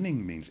word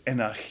beginning means, en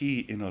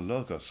archi in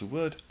logos, the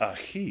word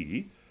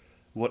archi,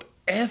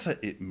 whatever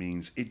it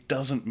means, it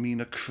doesn't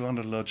mean a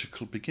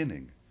chronological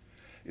beginning.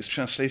 It's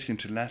translated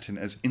into Latin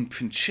as in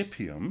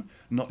principium,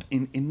 not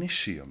in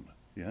initium.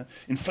 Yeah.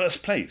 In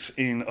first place,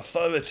 in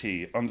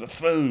authority, on the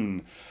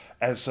throne,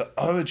 as the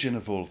origin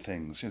of all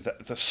things,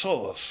 the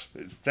source.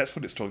 That's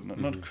what it's talking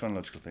about, not a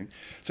chronological thing.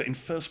 So in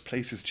first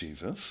place is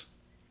Jesus.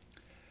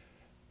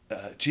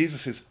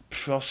 Jesus is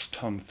pros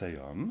ton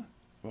theon.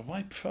 Well,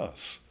 why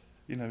pros?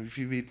 If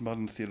you read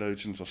modern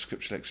theologians or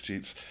scriptural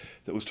exegetes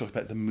that always talk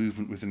about the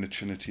movement within the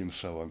Trinity and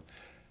so on,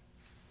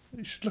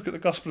 you should look at the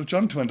Gospel of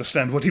John to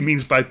understand what he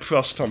means by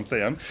pros ton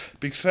theon,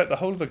 because throughout the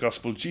whole of the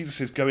Gospel,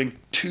 Jesus is going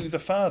to the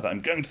Father.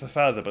 I'm going to the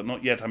Father, but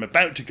not yet. I'm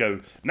about to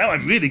go. Now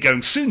I'm really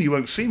going. Soon you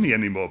won't see me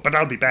anymore, but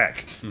I'll be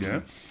back.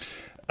 Yeah.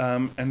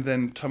 And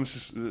then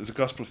the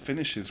Gospel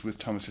finishes with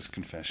Thomas's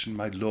confession,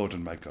 my Lord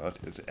and my God.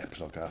 There's an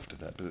epilogue after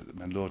that, but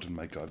my Lord and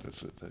my God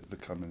is the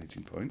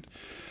culminating point,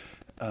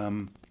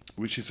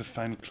 which is the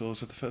final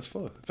clause of the first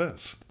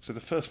verse. So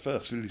the first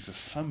verse really is a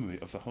summary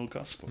of the whole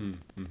Gospel.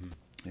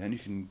 Yeah, and you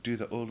can do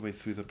that all the way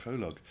through the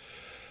prologue.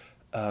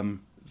 The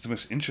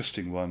most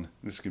interesting one,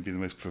 this is going to be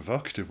the most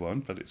provocative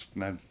one, but it's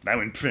now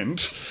in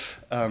print,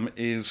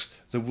 is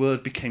the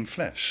Word became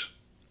flesh.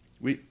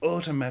 We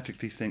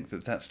automatically think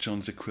that that's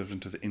John's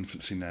equivalent of the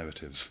infancy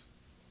narratives.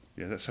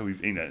 Yeah, that's how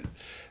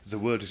the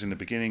Word is in the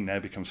beginning, now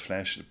becomes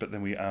flesh, but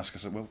then we ask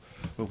ourselves, well,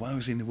 why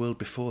was he in the world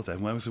before then?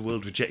 Why was the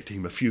world rejecting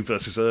him a few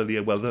verses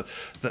earlier? Well, the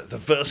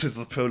verses of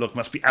the prologue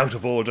must be out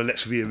of order,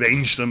 let's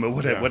rearrange them, or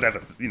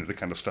whatever, the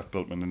kind of stuff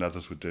Bultmann and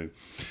others would do.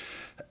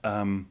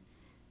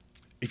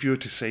 If you were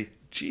to say,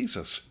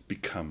 Jesus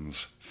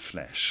becomes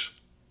flesh,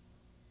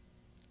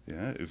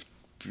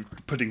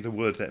 putting the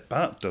word there,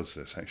 Barth does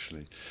this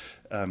actually.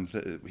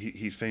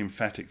 He's very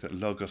emphatic that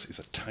Logos is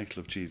a title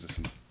of Jesus,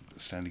 and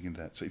standing in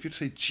that. So if you'd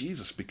say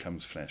Jesus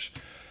becomes flesh,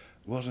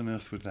 what on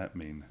earth would that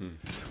mean?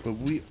 Well,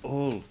 we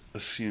all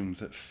assume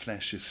that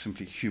flesh is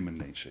simply human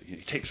nature. He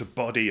takes a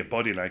body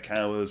like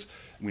ours.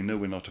 We know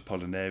we're not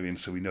Apollinarian,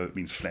 so we know it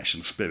means flesh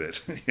and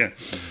spirit.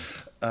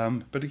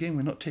 But again,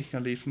 we're not taking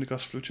our lead from the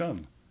Gospel of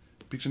John.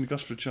 Because in the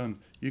Gospel of John,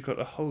 you've got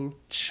a whole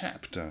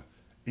chapter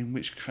in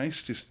which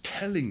Christ is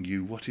telling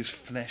you what his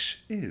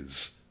flesh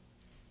is.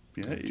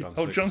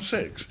 John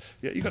 6.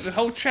 Yeah, you've got the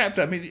whole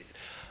chapter. I mean,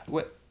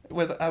 where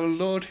our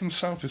Lord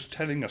himself is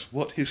telling us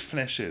what his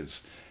flesh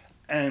is.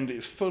 And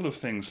it's full of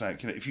things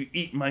like, if you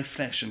eat my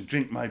flesh and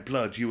drink my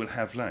blood, you will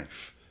have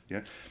life.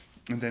 Yeah.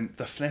 And then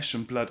the flesh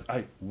and blood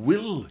I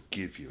will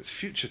give you. It's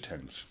future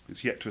tense.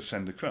 It's yet to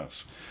ascend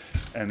across.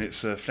 And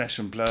it's flesh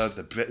and blood,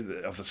 the bread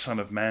of the Son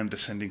of Man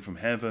descending from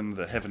heaven,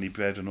 the heavenly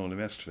bread and all the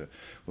rest of it.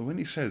 Well, when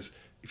he says,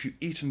 if you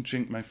eat and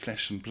drink my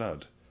flesh and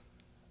blood,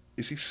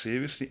 is he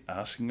seriously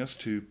asking us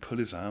to pull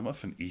his arm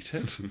off and eat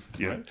it?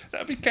 Yeah,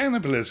 that would be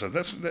cannibalism.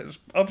 That's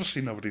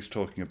obviously not what he's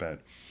talking about.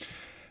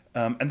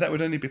 And that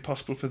would only be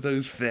possible for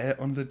those there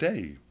on the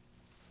day.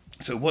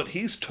 So what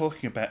he's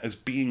talking about as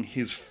being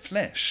his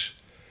flesh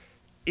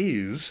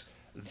is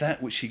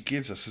that which he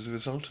gives us as a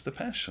result of the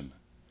passion.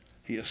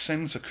 He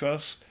ascends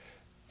across,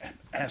 and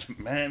as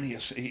man,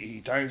 he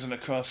dies on the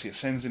cross, he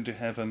ascends into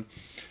heaven,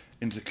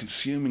 into the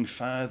consuming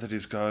fire that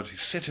is God. He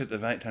sits at the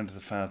right hand of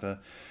the Father,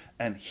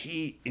 and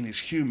he, in his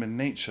human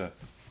nature,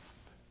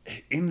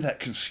 in that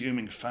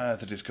consuming fire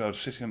that is God,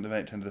 sitting on the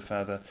right hand of the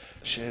Father,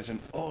 shares in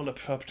all the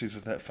properties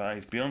of that fire.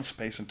 He's beyond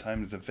space and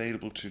time, is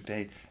available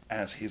today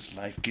as his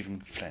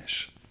life-giving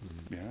flesh.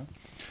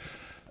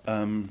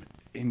 Yeah.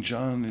 In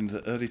John, in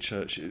the early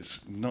church,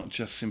 it's not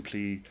just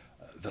simply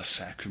the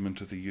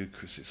sacrament of the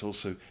Eucharist, it's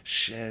also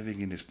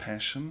sharing in his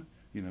passion.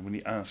 You know, when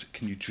he asks,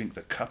 can you drink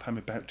the cup I'm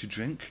about to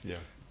drink? Yeah.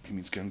 He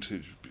means going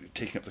to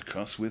taking up the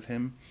cross with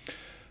him.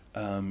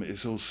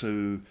 It's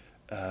also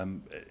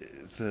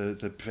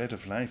the bread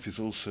of life is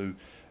also,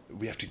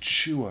 we have to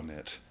chew on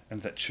it,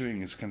 and that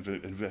chewing is kind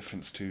of a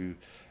reference to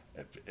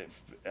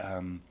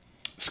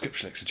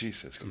scriptural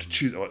exegesis. You've got to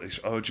chew, or at least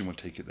Origen will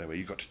take it that way.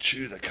 You've got to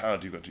chew the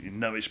cud. You've got to be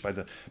nourished by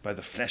the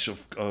flesh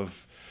of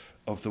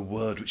the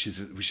word, which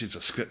is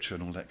a scripture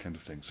and all that kind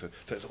of thing. So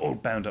it's all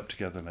bound up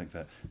together like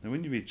that. Now,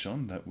 when you read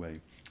John that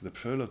way, the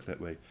prologue that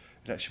way,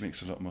 it actually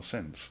makes a lot more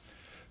sense.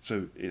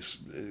 So it's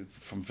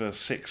from verse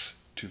 6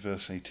 to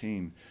verse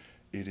 18.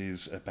 It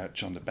is about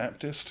John the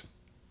Baptist.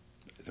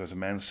 There was a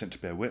man sent to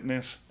bear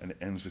witness, and it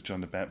ends with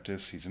John the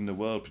Baptist. He's in the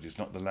world, but he's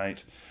not the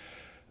light.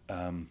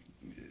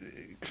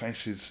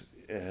 Christ is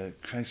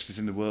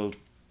in the world.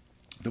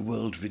 The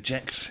world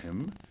rejects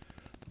him,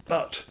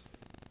 but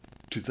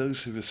to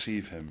those who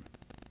receive him,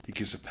 he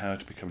gives the power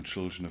to become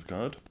children of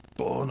God,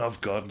 born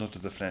of God, not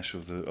of the flesh,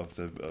 of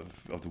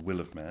the will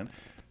of man.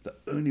 The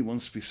only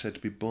ones to be said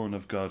to be born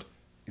of God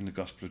in the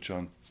Gospel of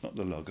John, it's not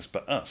the Logos,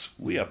 but us.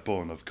 We are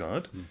born of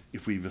God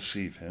if we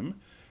receive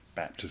him,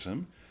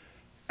 baptism,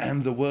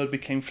 and the Word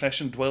became flesh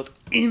and dwelt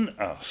in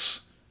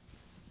us.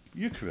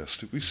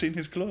 Eucharist, we've seen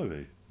his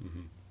glory.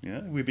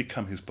 Yeah, we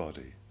become his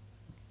body.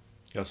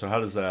 Yeah, so how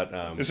does that...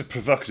 It's a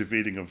provocative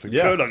reading of the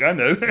prologue, I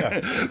know,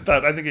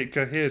 but I think it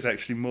coheres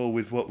actually more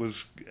with what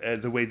was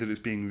the way that it's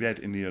being read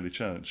in the early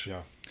church.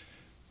 Yeah.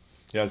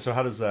 Yeah, so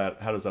how does that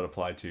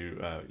apply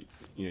to,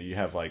 you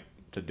have like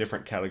the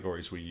different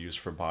categories we use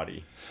for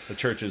body. The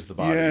church is the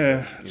body.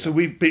 Yeah, so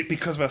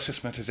because of our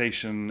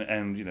systematization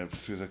and,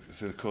 through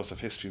the course of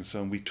history and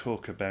so on, we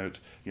talk about,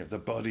 the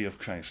body of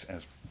Christ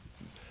as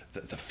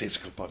the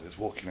physical body that's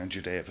walking around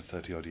Judea for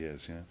 30-odd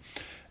years, yeah.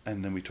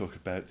 And then we talk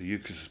about the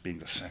Eucharist as being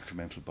the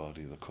sacramental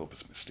body, the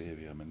corpus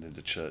mysterium, and then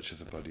the church as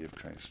the body of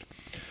Christ.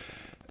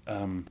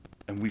 And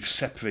we've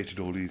separated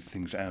all these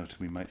things out.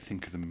 We might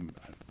think of them,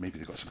 maybe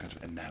they've got some kind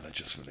of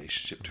analogous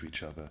relationship to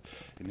each other.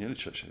 In the early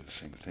church, it's the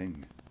same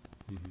thing.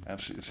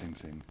 Absolutely the same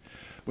thing.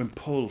 When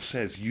Paul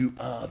says, you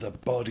are the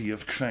body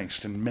of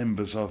Christ and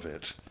members of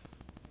it,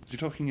 is he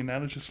talking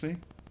analogously?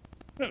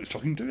 No, he's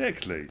talking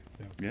directly.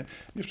 Yeah.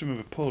 You have to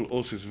remember, Paul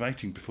also is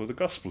writing before the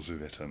Gospels are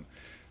written.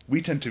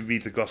 We tend to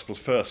read the Gospels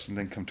first and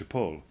then come to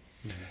Paul.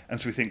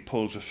 And so we think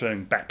Paul's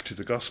referring back to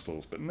the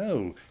Gospels. But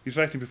no, he's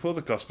writing before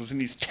the Gospels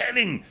and he's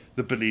telling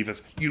the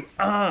believers, you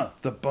are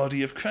the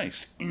body of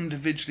Christ,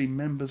 individually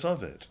members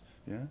of it.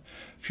 Yeah.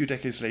 A few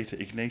decades later,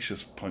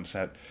 Ignatius points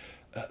out,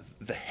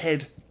 the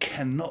head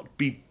cannot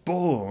be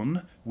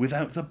born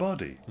without the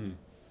body.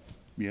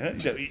 Yeah.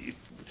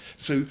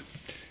 So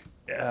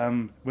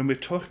when we're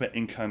talking about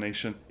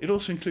incarnation, it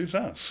also includes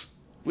us.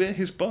 We're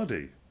his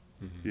body.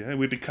 Yeah,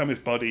 we become his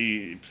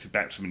body through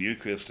baptism and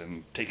Eucharist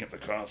and taking up the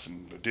cross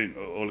and doing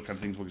all the kind of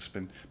things we're going to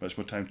spend much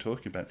more time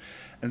talking about.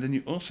 And then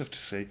you also have to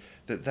say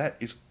that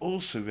is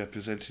also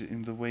represented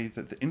in the way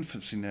that the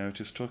infancy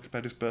narratives talk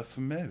about his birth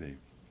from Mary.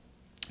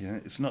 Yeah,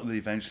 it's not the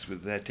evangelists were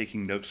there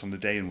taking notes on the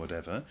day and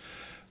whatever.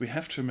 We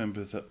have to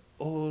remember that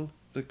all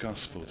the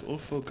Gospels, all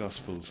four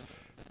Gospels,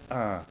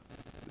 are,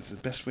 this is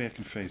the best way I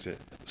can phrase it,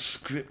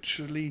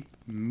 scripturally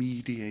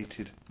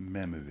mediated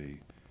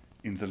memory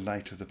in the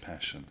light of the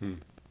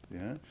Passion.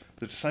 Yeah,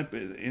 the disciple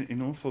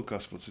in all four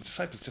Gospels, the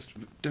disciples just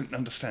don't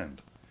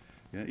understand.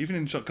 Yeah, even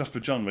in Gospel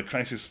of John, where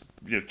Christ is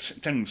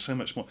telling them so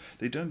much more,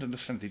 they don't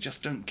understand. They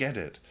just don't get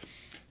it.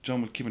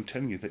 John will keep on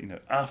telling you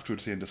that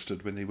afterwards they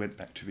understood when they went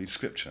back to read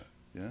Scripture.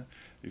 Yeah,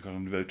 you got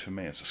on the road to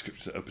Emmaus, the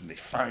Scriptures are open. They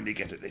finally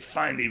get it. They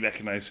finally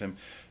recognize him.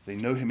 They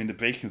know him in the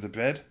breaking of the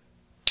bread,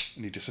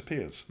 and he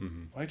disappears.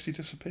 Why does he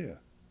disappear?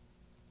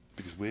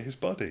 Because we're his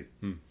body.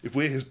 If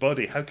we're his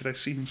body, how could I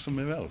see him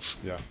somewhere else?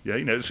 Yeah,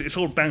 it's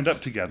all bound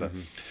up together.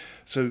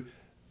 So,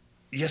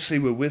 yes, they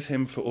were with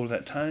him for all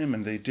that time,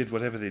 and they did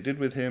whatever they did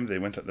with him. They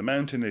went up the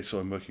mountain, they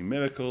saw him working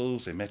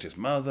miracles, they met his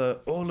mother,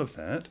 all of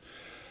that.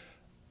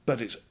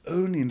 But it's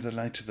only in the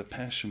light of the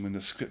Passion, when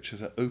the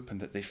scriptures are open,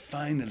 that they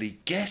finally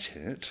get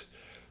it.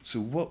 So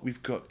what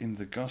we've got in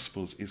the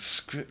Gospels is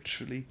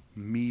scripturally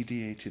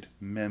mediated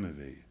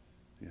memory.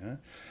 Yeah,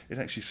 it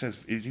actually says,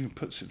 it even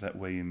puts it that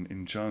way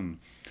in John,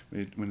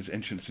 when his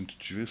entrance into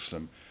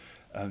Jerusalem.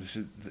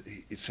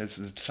 It says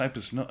the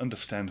disciples did not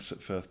understand this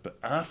at first, but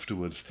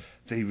afterwards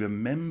they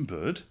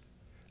remembered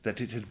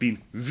that it had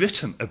been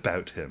written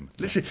about him.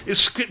 Listen, it's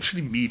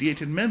scripturally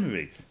mediated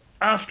memory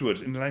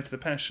afterwards in the light of the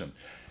Passion.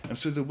 And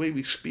so the way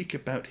we speak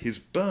about his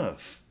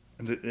birth,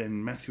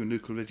 and Matthew and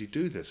Luke already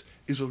do this,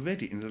 is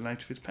already in the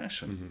light of his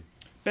Passion. Mm-hmm.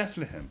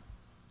 Bethlehem,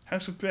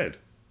 house of bread,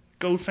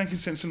 gold,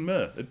 frankincense and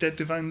myrrh, a dead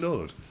divine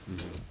Lord.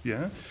 Mm-hmm.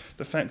 Yeah,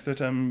 the fact that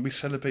we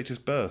celebrate his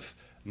birth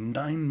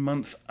 9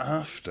 months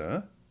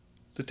after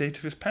the date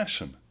of his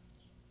Passion.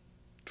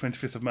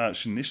 25th of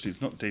March initially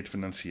is not the date of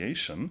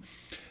Annunciation,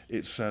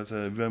 it's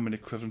the Roman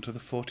equivalent of the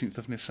 14th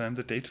of Nisan,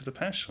 the date of the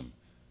Passion.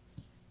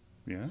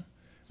 Yeah,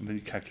 and then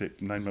you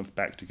calculate 9 months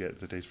back to get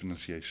the date of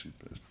Annunciation,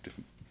 but it's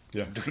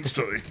different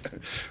story.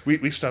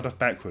 we start off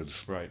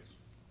backwards. Right.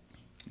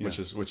 Yeah. Which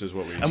is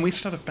what we... And we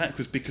start off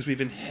backwards because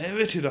we've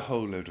inherited a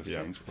whole load of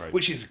things, right.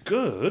 Which is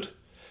good.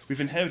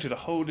 We've inherited a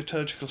whole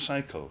liturgical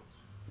cycle,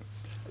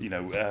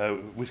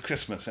 with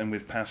Christmas and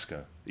with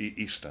Pascha,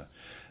 Easter.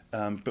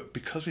 But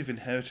because we've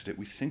inherited it,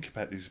 we think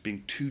about these as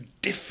being two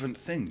different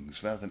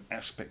things rather than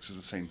aspects of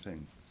the same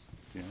thing.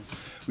 Yeah?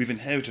 We've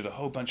inherited a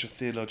whole bunch of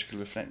theological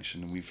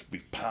reflection, and we've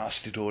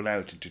passed it all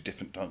out into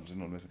different doctrines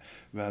and all that,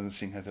 rather than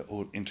seeing how they're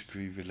all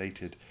integrally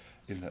related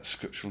in that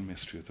scriptural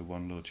mystery of the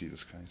one Lord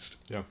Jesus Christ.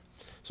 Yeah.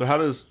 So how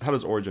does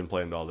Origen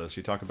play into all this?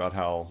 You talk about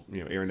how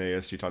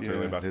Irenaeus. You talked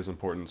earlier about his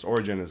importance.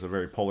 Origen is a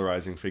very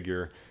polarizing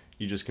figure.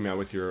 You just came out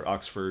with your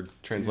Oxford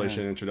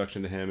translation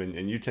introduction to him,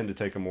 and you tend to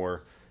take a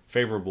more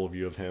favorable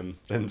view of him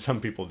than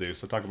some people do.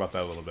 So talk about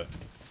that a little bit.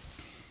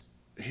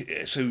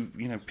 So,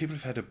 people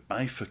have had a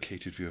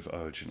bifurcated view of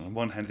Origen. On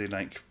one hand,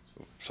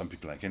 some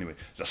people like anyway,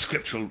 the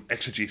scriptural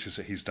exegesis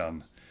that he's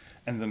done.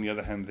 And on the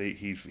other hand,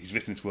 he's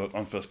written his work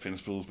on First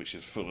Principles, which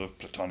is full of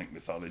Platonic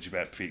mythology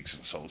about freaks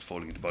and souls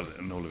falling into bodies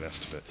and all the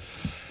rest of it.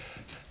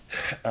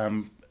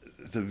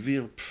 The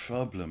real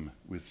problem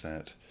with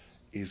that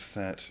is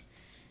that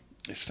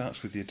it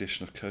starts with the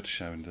edition of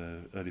Curtishow in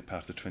the early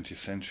part of the 20th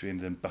century, and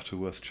then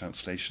Butterworth's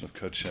translation of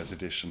Curtishow's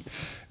edition.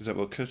 Is that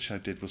what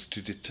Curtishow did was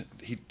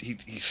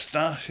he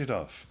started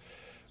off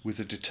with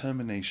a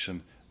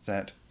determination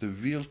that the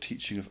real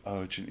teaching of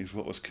Origen is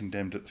what was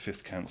condemned at the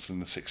Fifth Council in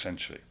the 6th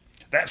century.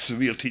 That's the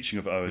real teaching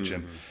of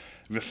Origen.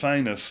 Mm-hmm.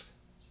 Rufinus,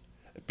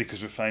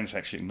 because Rufinus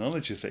actually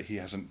acknowledges that he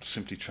hasn't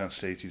simply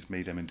translated, he's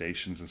made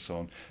emendations and so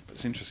on. But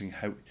it's interesting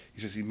how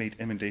he says he made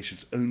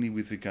emendations only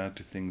with regard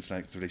to things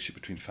like the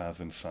relationship between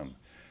father and son.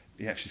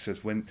 He actually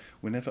says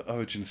whenever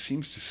Origen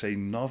seems to say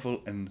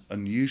novel and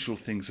unusual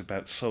things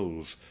about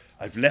souls,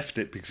 I've left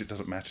it because it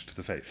doesn't matter to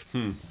the faith.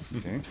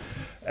 Okay?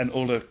 And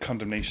all the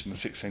condemnation in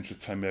the 6th century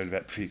was primarily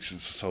about freaks and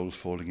souls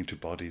falling into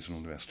bodies and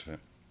all the rest of it.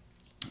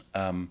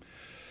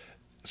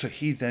 So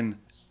he then,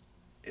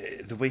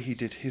 the way he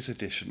did his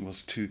edition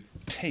was to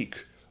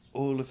take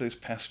all of those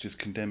passages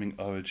condemning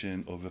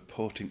Origen or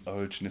reporting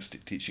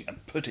Origenistic teaching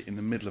and put it in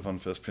the middle of On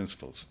First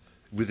Principles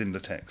within the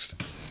text.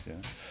 Yeah?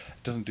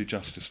 It doesn't do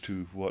justice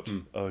to what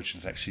Origen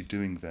is actually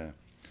doing there.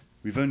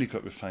 We've only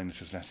got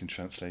Rufinus' Latin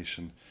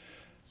translation.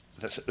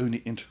 That's the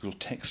only integral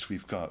text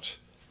we've got.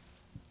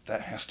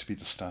 That has to be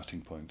the starting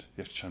point.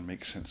 You have to try and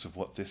make sense of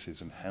what this is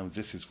and how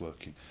this is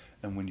working.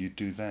 And when you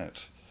do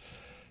that,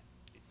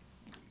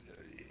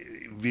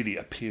 really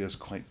appears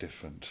quite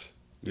different.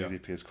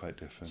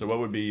 So what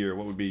would be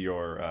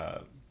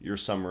your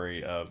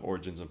summary of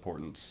Origen's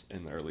importance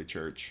in the early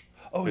church,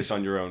 based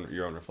on your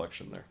own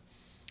reflection there?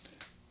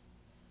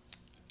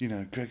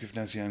 Gregory of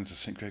Nazianzus,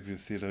 St. Gregory the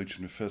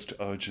Theologian, refers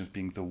to Origen as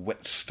being the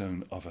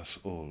whetstone of us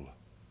all.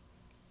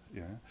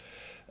 Yeah,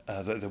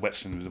 the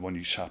whetstone is the one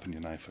you sharpen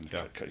your knife and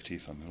cut your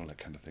teeth on and all that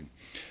kind of thing.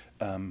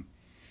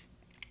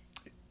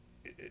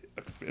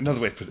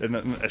 Another way of putting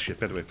it, actually a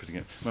better way of putting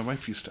it, my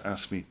wife used to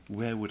ask me,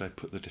 where would I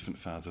put the different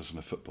fathers on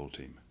a football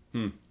team?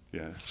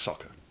 Yeah,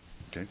 soccer.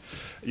 Okay,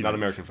 not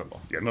American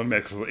football. Yeah, not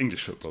American football,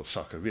 English football,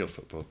 soccer, real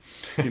football.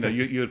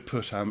 You'd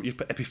put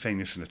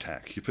Epiphanius in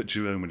attack, you put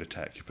Jerome in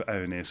attack, you put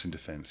Irenaeus in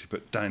defence, you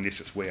put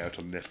Dionysius way out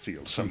on left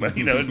field somewhere,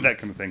 and that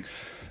kind of thing.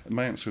 And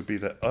my answer would be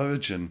that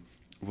Origen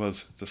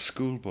was the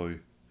schoolboy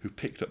who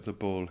picked up the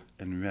ball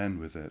and ran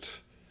with it.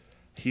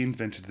 He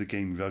invented the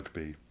game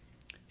rugby.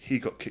 He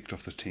got kicked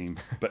off the team,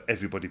 but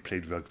everybody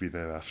played rugby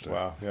thereafter.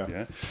 Wow,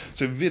 yeah.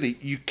 So really,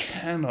 you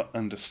cannot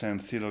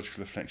understand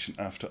theological reflection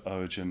after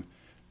Origen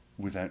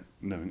without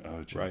knowing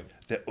Origen. Right.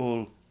 They're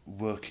all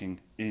working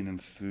in and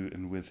through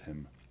and with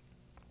him,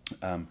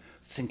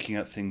 thinking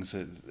out things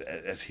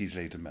as he's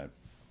laid them out.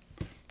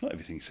 Not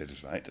everything he said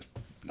is right.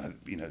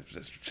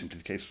 That's simply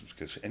the case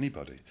for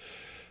anybody.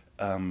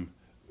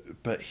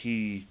 But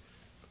he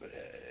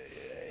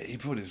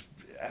brought his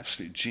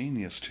absolute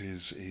genius to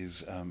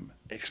his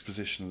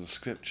exposition of the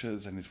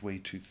scriptures and his way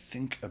to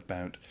think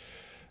about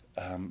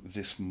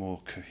this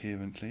more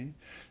coherently.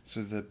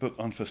 So the book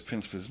On First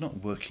Principles is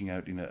not working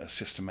out a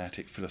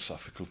systematic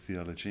philosophical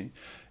theology.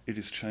 It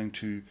is trying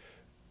to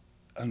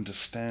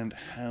understand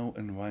how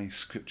and why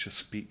Scripture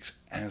speaks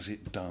as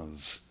it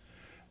does,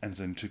 and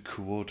then to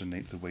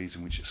coordinate the ways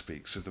in which it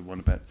speaks. So the one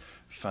about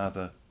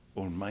Father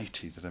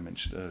Almighty that I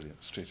mentioned earlier,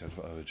 straight out of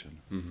Origen,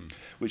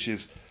 which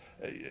is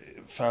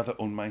Father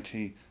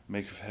Almighty,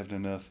 maker of heaven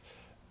and earth.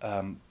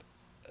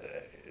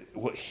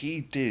 What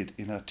he did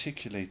in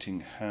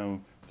articulating how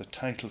the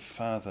title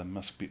Father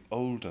must be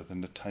older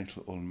than the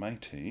title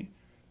Almighty,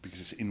 because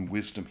it's in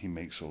wisdom he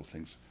makes all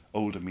things,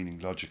 older meaning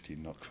logically,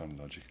 not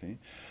chronologically,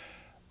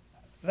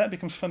 that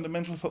becomes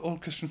fundamental for all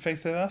Christian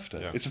faith thereafter.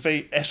 Yeah. It's a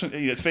very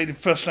it's very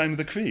first line of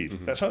the creed.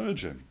 That's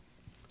Origen.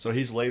 So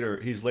he's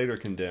later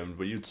condemned,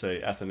 but you'd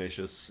say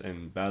Athanasius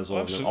and Basil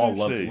and all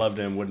loved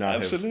him, would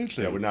not have wanted to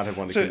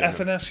condemn him. So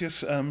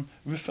Athanasius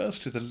refers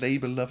to the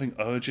labour-loving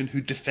Origen who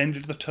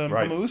defended the term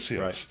homoousios.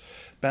 Right.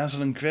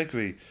 Basil and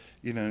Gregory,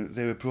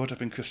 they were brought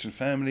up in Christian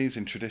families,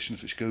 in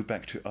traditions which go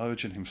back to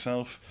Origen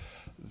himself.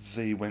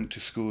 They went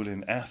to school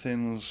in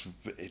Athens,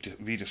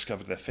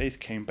 rediscovered their faith,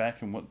 came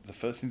back, and what the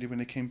first thing they did when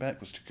they came back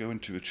was to go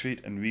into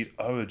retreat and read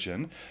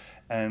Origen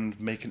and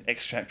make an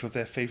extract of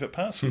their favourite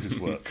parts of his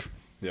work.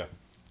 Yeah.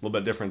 A little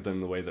bit different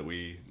than the way that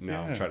we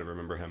now try to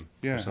remember him.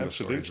 Yeah,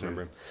 absolutely.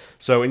 Remember him.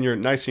 So in your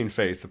Nicene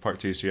Faith, the part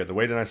 2, so you had the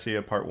Way to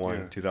Nicaea, part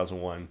 1,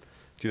 2001.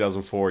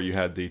 2004, you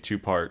had the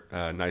 2-part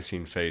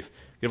Nicene Faith.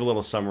 Give a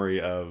little summary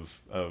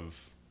of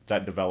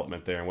that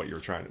development there and what you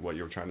were trying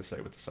to say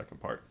with the second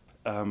part.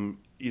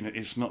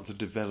 It's not the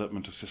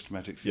development of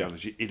systematic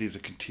theology. Yeah. It is a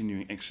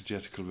continuing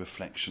exegetical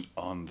reflection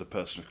on the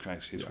person of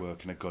Christ, his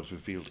work, and how God's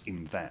revealed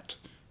in that.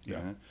 You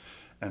know?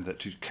 And that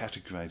to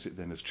categorize it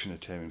then as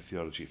Trinitarian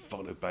theology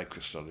followed by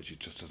Christology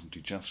just doesn't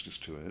do justice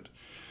to it.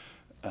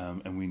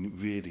 And we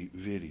really,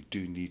 really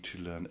do need to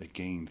learn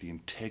again the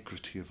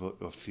integrity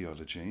of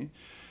theology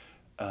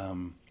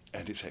and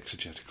its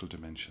exegetical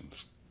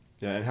dimensions.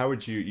 Yeah, and how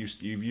would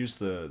you've used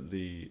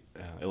the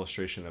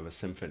illustration of a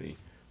symphony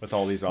with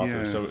all these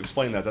authors. Yeah. So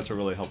explain that. That's a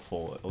really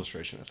helpful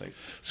illustration, I think.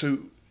 So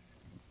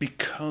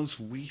because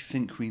we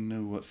think we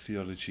know what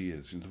theology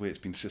is, the way it's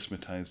been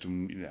systematized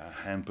in our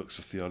handbooks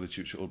of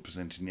theology, which are all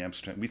presented in the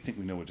abstract, we think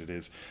we know what it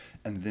is,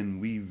 and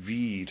then we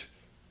read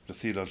the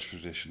theological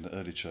tradition, the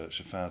early church,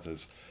 the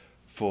fathers,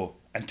 for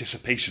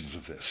anticipations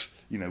of this.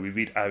 We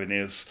read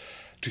Irenaeus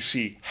to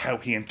see how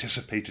he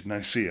anticipated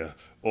Nicaea,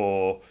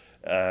 or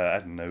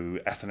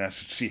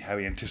Athanasius to see how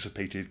he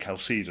anticipated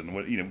Chalcedon.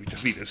 We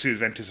just read a series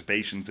of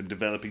anticipations and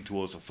developing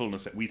towards a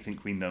fullness that we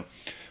think we know.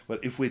 Well,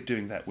 if we're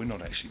doing that, we're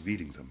not actually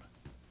reading them.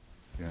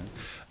 Yeah.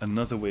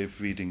 Another way of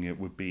reading it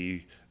would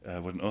be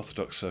what in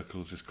Orthodox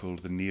circles is called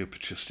the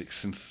neo-patristic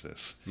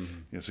synthesis.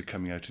 Mm-hmm. So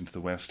coming out into the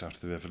West after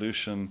the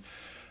Revolution,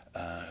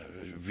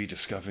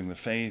 rediscovering the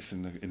faith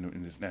now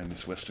in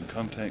this Western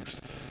context,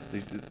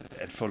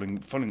 and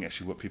following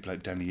actually what people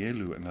like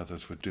Danielu and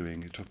others were doing.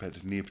 They talk about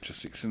the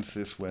neo-patristic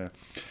synthesis, where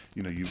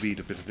you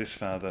read a bit of this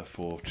father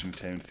for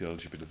Trinitarian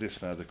theology, a bit of this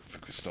father for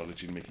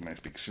Christology, and make a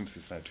nice big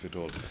synthesis out of it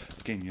all.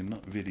 Again, you're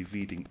not really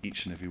reading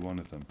each and every one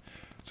of them.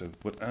 So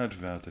what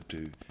I'd rather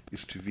do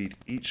is to read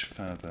each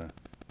father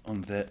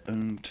on their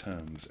own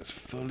terms, as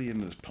fully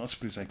and as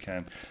possibly as I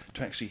can,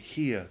 to actually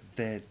hear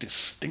their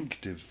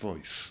distinctive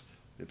voice.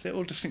 They're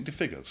all distinctive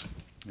figures,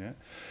 yeah.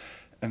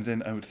 And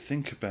then I would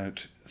think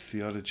about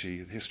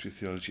theology, the history of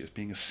theology, as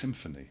being a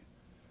symphony.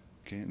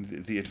 Okay,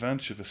 and the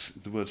advantage of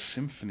the word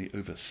symphony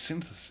over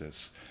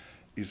synthesis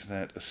is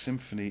that a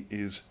symphony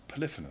is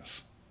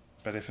polyphonous.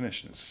 By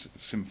definition, it's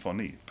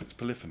symphonie, but it's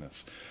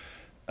polyphonous.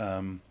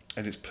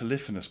 And it's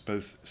polyphonous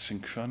both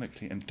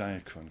synchronically and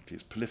diachronically.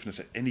 It's polyphonous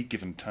at any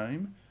given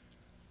time.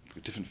 You've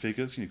got different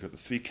figures. You've got the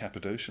 3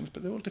 Cappadocians,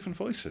 but they're all different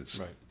voices.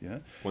 Right. Yeah.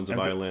 One's a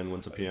violin,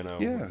 one's a piano.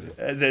 Yeah.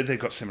 They've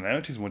got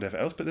similarities and whatever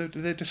else, but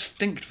they're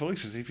distinct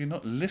voices. If you're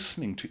not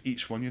listening to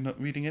each one, you're not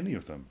reading any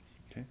of them.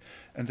 Okay.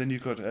 And then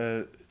you've got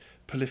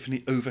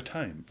polyphony over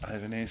time.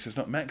 Irenaeus is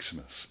not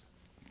Maximus.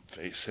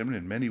 Very similar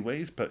in many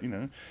ways, but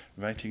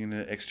writing in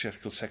an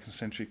exegetical 2nd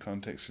century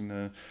context, in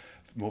a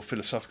more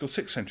philosophical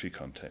 6th century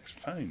context.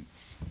 Fine.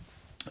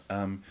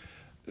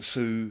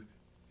 So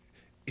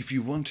if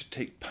you want to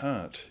take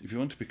part, if you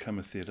want to become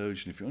a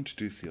theologian, if you want to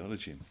do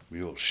theology, and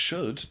we all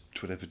should,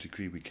 to whatever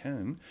degree we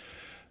can,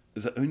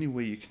 the only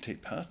way you can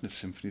take part in a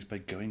symphony is by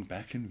going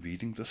back and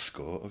reading the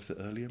score of the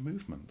earlier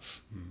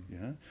movements.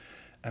 Yeah,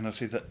 and I'd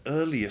say the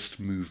earliest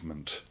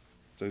movement,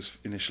 those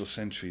initial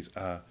centuries,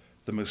 are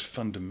the most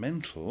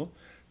fundamental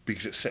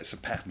because it sets a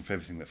pattern for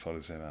everything that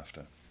follows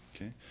thereafter.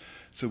 Okay.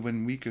 So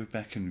when we go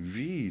back and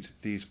read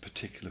these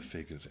particular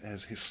figures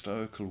as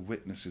historical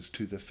witnesses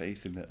to their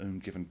faith in their own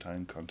given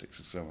time, context,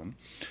 and so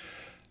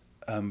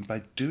on,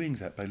 by doing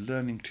that, by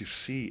learning to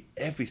see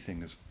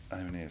everything as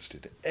Irenaeus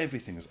did it,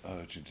 everything as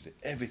Origen did it,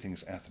 everything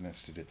as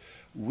Athanasius did it,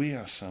 we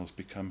ourselves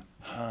become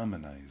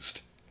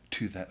harmonized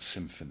to that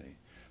symphony,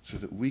 so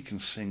that we can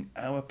sing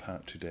our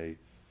part today,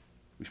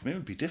 which may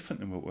be different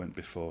than what went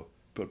before,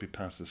 but be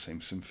part of the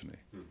same symphony.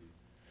 Mm-hmm.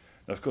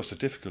 Now, of course, the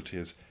difficulty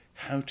is,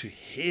 how to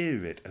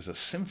hear it as a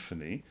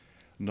symphony,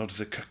 not as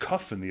a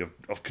cacophony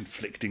of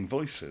conflicting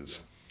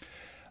voices.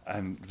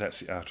 And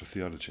that's the art of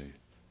theology.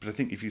 But I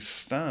think if you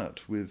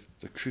start with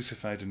the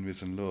crucified and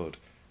risen Lord,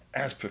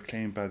 as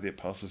proclaimed by the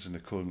apostles in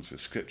accordance with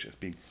Scripture, as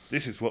being,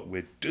 this is what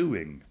we're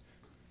doing,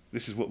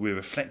 this is what we're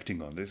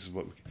reflecting on, this is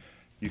what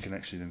you can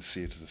actually then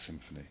see it as a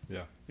symphony.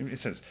 Yeah. In a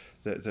sense,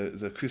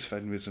 the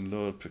crucified and risen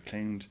Lord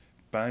proclaimed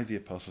by the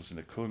apostles in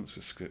accordance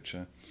with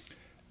Scripture,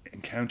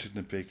 encountered in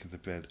the breaking of the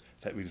bread,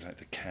 that really is like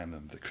the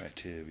canon, the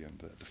criterion,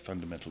 the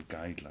fundamental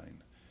guideline.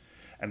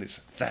 And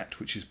it's that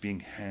which is being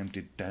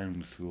handed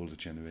down through all the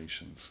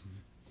generations.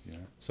 Yeah.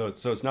 So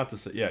it's not to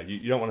say,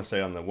 you don't want to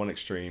say on the one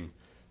extreme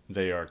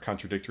they are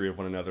contradictory of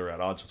one another,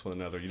 at odds with one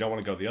another. You don't want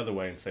to go the other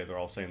way and say they're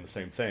all saying the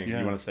same thing.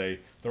 Yeah. You want to say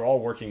they're all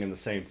working in the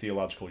same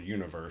theological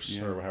universe,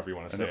 or however you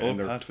want to say it. And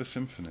they're all part of a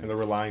symphony. And they're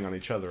relying on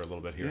each other a little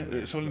bit here. Yeah,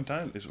 it's all in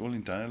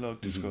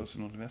dialogue, discourse,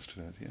 and all the rest of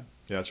it. Yeah.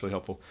 Yeah, it's really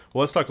helpful.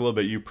 Well, let's talk a little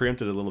bit. You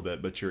preempted a little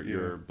bit, but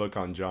your book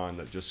on John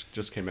that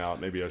just came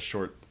out, maybe a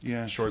short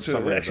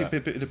summary actually, of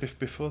that. a bit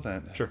before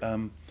that. Sure.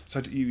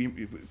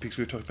 Because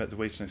we were talking about the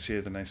weight and Nicaea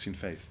of the Nicene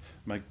faith.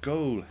 My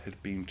goal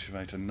had been to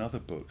write another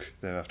book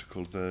thereafter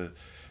called To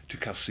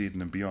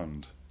Chalcedon and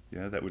Beyond.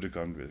 Yeah, that would have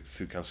gone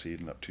through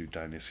Chalcedon up to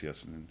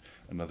Dionysius, and then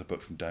another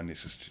book from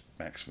Dionysius to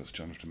Maximus,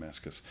 John of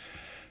Damascus.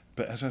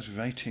 But as I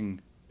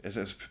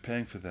was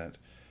preparing for that,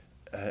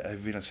 I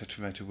realised I had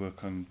to write a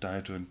work on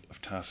Diodor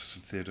of Tarsus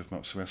and Theodore of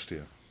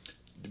Mopsuestia,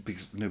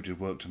 because nobody had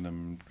worked on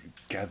them,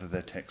 gather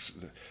their texts,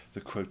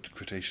 the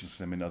quotations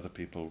from them in other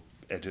people,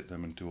 edit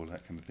them and do all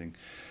that kind of thing.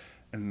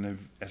 And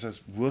as I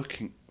was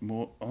working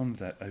more on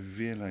that, I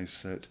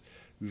realised that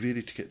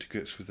really to get to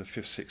grips with the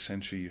 5th, 6th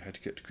century, you had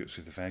to get to grips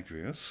with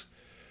Evagrius.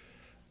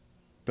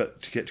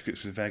 But to get to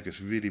grips with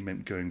Evagrius really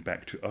meant going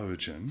back to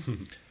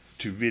Origen,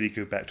 to really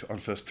go back to on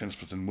first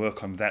principles and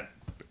work on that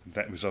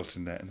result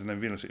in that. And then I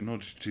realised that in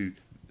order to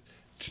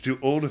do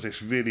all of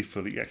this really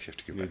fully, you actually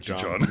have to go back to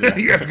John. Yeah.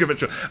 You have to go back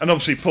to John. And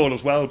obviously Paul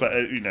as well, but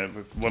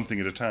one thing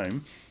at a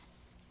time.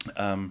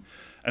 And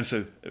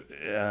so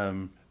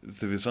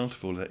the result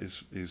of all that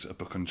is a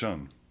book on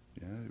John,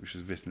 which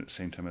was written at the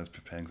same time I was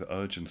preparing the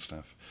Origen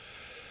stuff.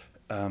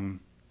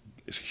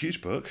 It's a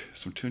huge book,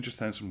 some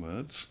 200,000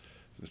 words,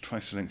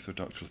 twice the length of a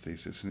doctoral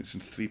thesis, and it's in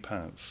 3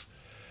 parts.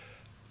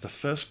 The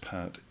first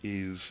part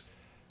is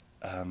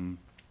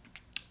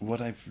what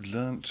I've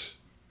learnt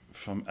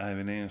from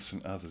Irenaeus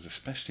and others,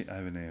 especially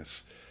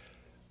Irenaeus,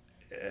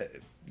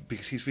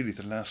 because he's really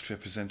the last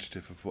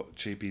representative of what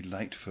J.B.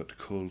 Lightfoot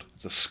called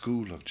the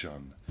school of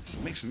John.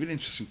 It makes a really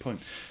interesting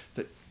point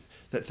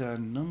that there are a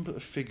number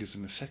of figures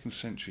in the 2nd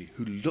century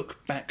who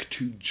look back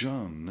to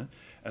John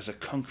as a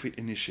concrete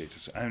initiator.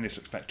 So Irenaeus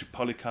looks back to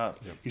Polycarp.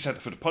 Yep. He sat at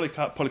the foot of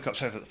Polycarp. Polycarp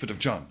sat at the foot of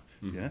John.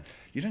 Mm-hmm. Yeah,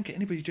 you don't get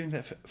anybody doing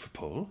that for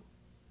Paul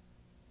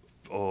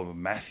or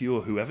Matthew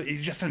or whoever. You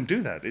just don't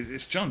do that.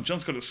 It's John.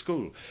 John's got a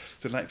school.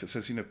 So Lightfoot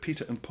says,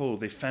 Peter and Paul,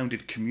 they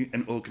founded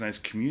and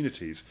organised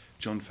communities.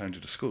 John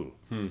founded a school.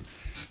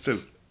 So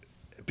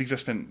because I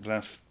spent the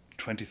last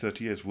 20,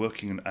 30 years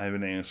working on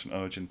Irenaeus and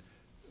Origen,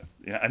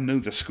 I know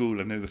the school,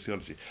 I know the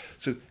theology.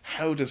 So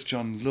how does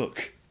John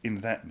look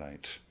in that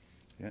light?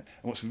 Yeah? And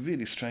what's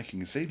really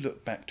striking is they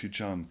look back to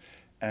John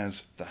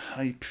as the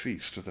high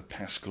priest of the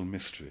Paschal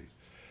mystery.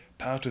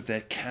 Part of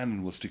their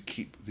canon was to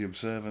keep the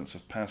observance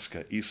of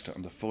Pascha, Easter,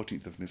 on the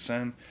 14th of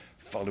Nisan,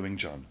 following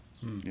John.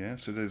 Yeah.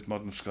 So there's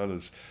modern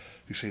scholars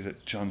who say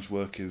that John's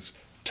work is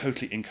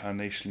totally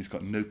incarnational. He's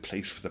got no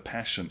place for the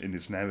passion in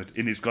his narrative,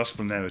 in his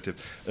gospel narrative.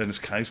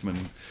 Ernest Kaisman,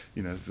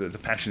 the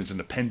passion is an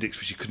appendix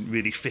which he couldn't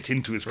really fit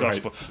into his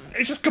gospel. Right.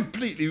 It's just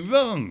completely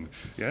wrong.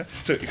 Yeah.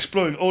 So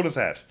exploring all of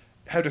that,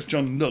 how does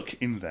John look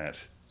in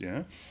that?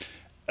 Yeah.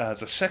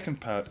 The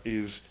second part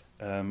is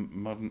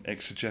modern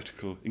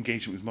exegetical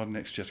engagement with modern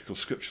exegetical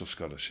scriptural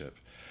scholarship,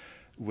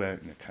 where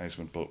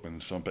Kaisman, Bultmann,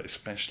 and so on, but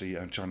especially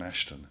John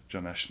Ashton.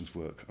 John Ashton's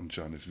work on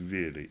John is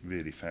really,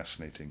 really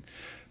fascinating.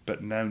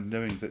 But now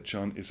knowing that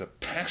John is a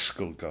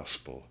Paschal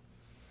gospel,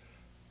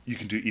 you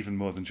can do even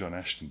more than John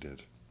Ashton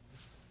did.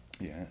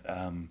 Yeah,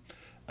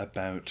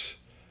 about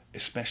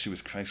especially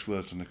with Christ's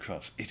words on the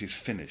cross, it is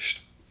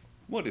finished.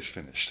 What is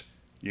finished?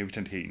 Yeah, we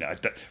tend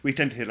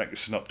to hear like the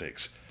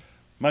synoptics.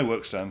 My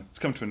work's done. It's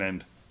come to an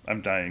end.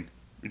 I'm dying.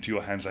 Into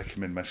your hands I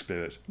commend my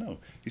spirit. No,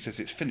 he says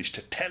it's finished,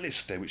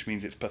 tetelestai, which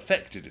means it's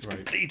perfected, it's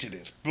completed,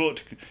 it's brought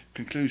to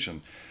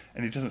conclusion.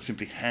 And he doesn't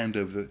simply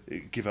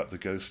give up the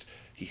ghost.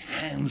 He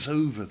hands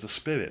over the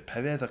spirit,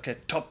 peredoke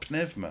top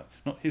pneuma,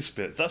 not his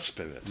spirit, the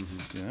spirit.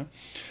 Mm-hmm. Yeah.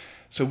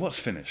 So what's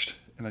finished?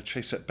 And I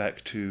trace that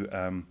back to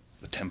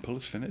the temple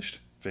is finished,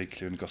 very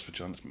clear in the Gospel of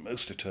John. It's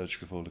most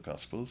liturgical of all the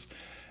Gospels,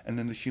 and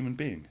then the human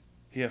being.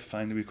 Here,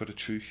 finally, we've got a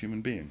true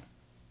human being.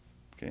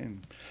 Okay,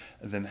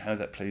 and then how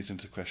that plays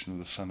into the question of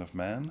the Son of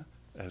Man,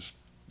 as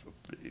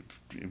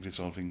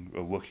resolving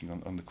or working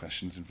on the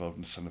questions involved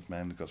in the Son of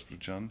Man, the Gospel of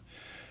John,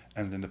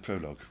 and then the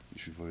prologue,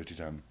 which we've already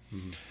done.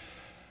 Mm-hmm.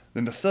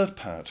 Then the third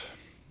part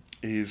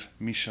is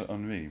Michel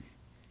Henry,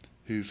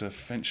 who's a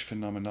French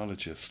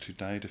phenomenologist who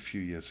died a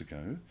few years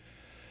ago.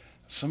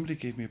 Somebody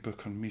gave me a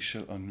book on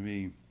Michel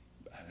Henry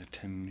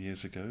 10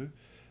 years ago,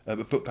 a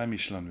book by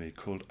Michel Henry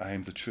called I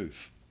Am the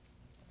Truth.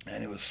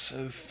 And it was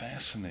so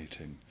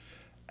fascinating,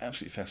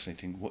 absolutely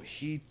fascinating, what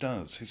he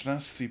does. His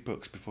last 3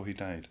 books before he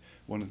died,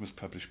 one of them was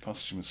published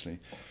posthumously.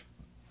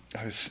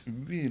 I was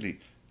really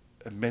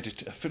a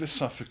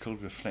philosophical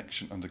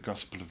reflection on the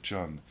Gospel of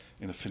John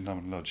in a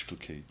phenomenological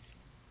key.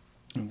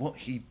 And what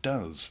he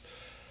does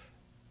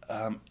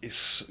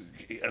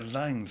it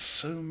aligns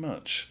so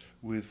much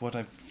with what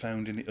I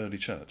found in the early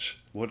church,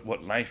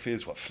 what life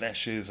is, what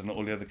flesh is, and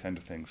all the other kind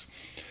of things.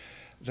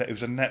 That it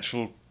was a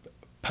natural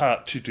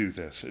part to do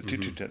this.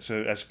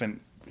 So I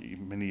spent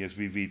many years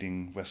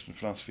rereading Western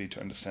philosophy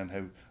to understand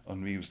how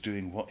Henri was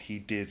doing what he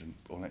did and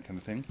all that kind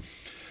of thing.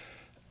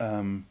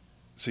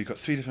 So you've got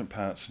 3 different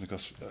parts in the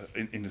gospel,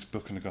 in this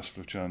book on the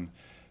Gospel of John: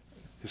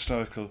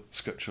 historical,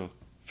 scriptural,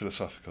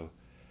 philosophical.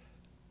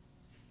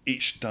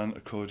 Each done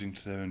according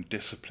to their own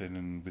discipline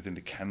and within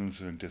the canons of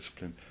their own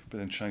discipline, but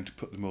then trying to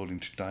put them all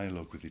into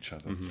dialogue with each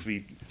other.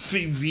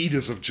 Three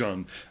readers of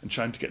John, and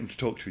trying to get them to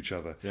talk to each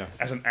other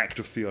as an act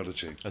of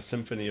theology. A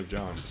symphony of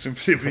John.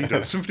 Symphony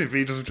of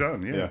readers of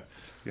John.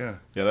 Yeah.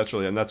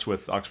 That's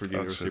with Oxford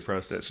University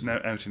Press. That's now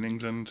out in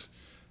England.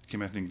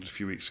 Came out in England a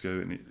few weeks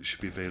ago, and it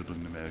should be available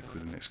in America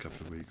within the next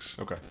couple of weeks.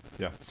 Okay,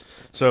 yeah.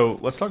 So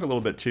let's talk a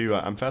little bit too.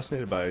 I'm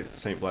fascinated by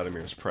St.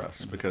 Vladimir's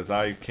Press because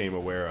I came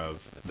aware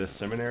of this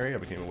seminary. I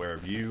became aware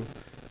of you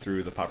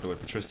through the Popular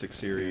Patristic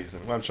series,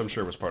 and which I'm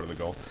sure was part of the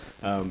goal.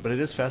 But it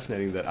is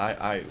fascinating that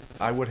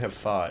I would have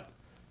thought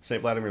St.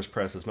 Vladimir's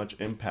Press, as much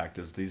impact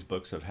as these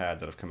books have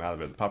had that have come out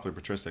of it. The Popular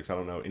Patristics, I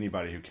don't know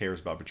anybody who cares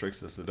about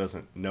Patristus that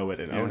doesn't know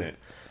it and own it.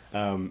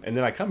 And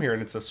then I come here,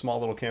 and it's a small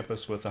little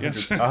campus with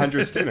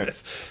 100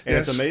 students. And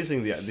it's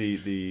amazing,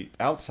 the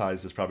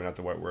outsize is probably not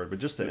the right word, but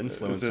just the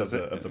influence of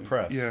the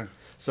press. Yeah.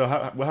 So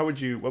what would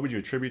you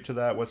attribute to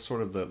that? What's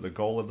sort of the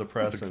goal of the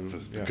press?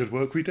 The good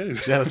work we do.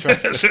 Yeah, that's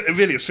right.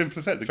 Really, it's simple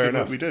as that, the Fair good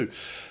enough. work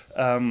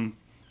we do.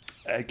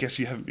 I guess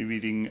you haven't been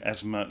reading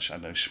as much, I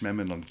don't know,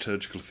 Schmemann on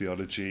liturgical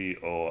theology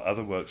or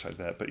other works like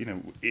that, but,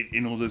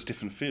 in all those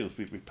different fields,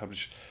 we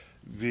publish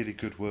really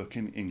good work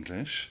in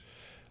English.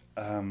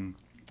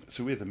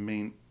 So we're the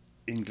main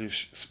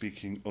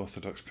English-speaking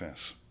Orthodox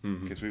press.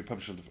 Okay, so we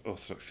publish a lot of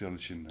Orthodox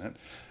theology in that,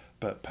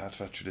 but part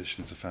of our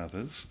tradition is the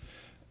Fathers.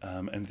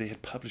 And they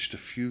had published a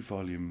few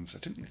volumes. I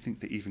didn't think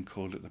they even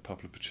called it the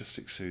Popular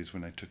Patristic series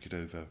when I took it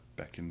over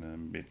back in the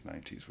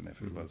mid-90s,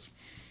 whenever it was.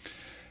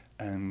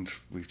 And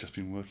we've just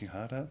been working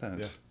hard at that.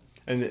 Yeah.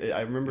 And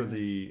I remember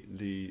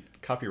the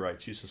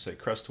copyrights used to say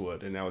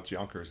Crestwood, and now it's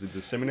Yonkers. Did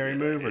the seminary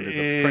move, or did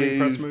the printing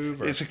press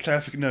move? Or? It's a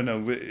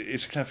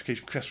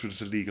clarification. Crestwood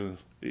is a legal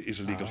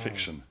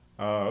fiction.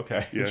 Oh,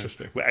 okay. Yeah.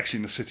 Interesting. We're actually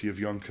in the city of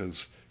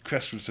Yonkers.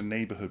 Crestwood's a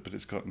neighbourhood, but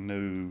it's got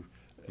no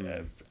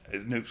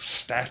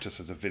status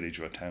as a village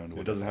or a town.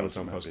 Or it doesn't have its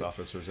own post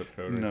office or zip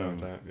code or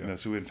anything like that. Yeah. No,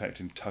 so we're in fact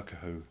in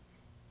Tuckahoe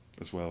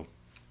as well.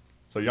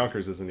 So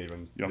Yonkers isn't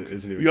even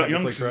Yonkers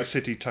Yonkers is a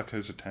city,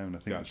 Tuckahoe's a town. I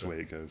think that's Gotcha. the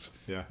way it goes.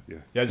 Yeah. Yeah.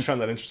 I just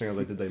found that interesting. I was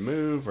like, did they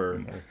move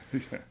or?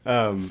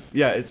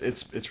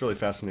 It's really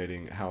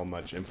fascinating how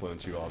much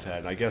influence you all have had.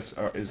 And I guess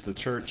is the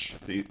church,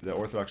 the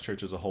Orthodox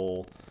Church as a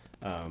whole,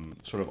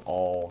 sort of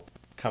all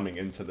coming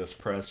into this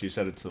press? You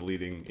said it's the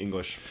leading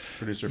English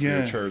producer for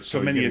your church.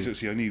 So many years it's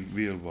the only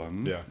real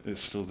one. Yeah.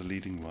 It's still the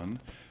leading one.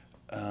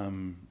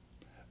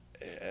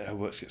 Our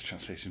work gets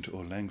translated into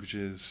all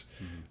languages.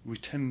 We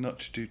tend not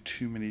to do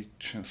too many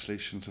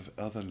translations of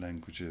other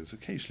languages.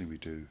 Occasionally we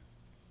do,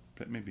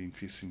 but maybe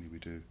increasingly we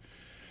do.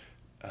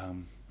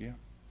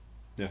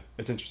 Yeah,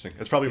 it's interesting.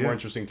 It's probably more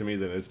interesting to me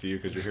than it is to you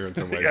because you're here in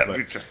some ways.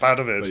 We're just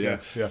part of it. Yeah.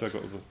 So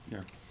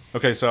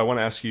Okay, so I want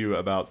to ask you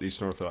about the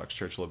Eastern Orthodox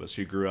Church a little bit.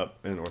 So you grew up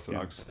in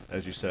Orthodox,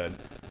 as you said.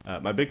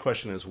 My big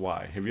question is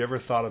why? Have you ever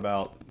thought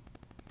about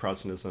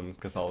Protestantism,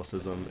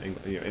 Catholicism,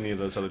 any of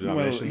those other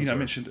denominations? Well, I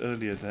mentioned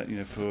earlier that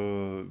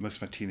for most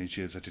of my teenage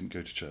years I didn't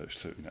go to church,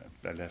 so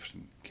I left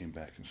and came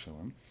back and so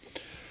on.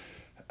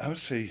 I would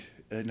say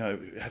no,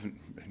 I haven't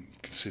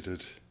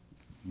considered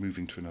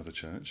moving to another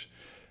church.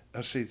 I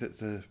would say that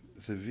the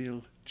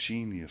real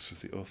genius of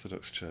the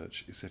Orthodox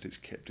Church is that it's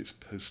kept its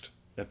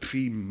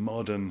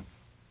pre-modern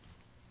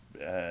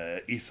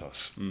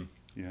ethos.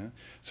 Yeah,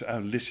 so our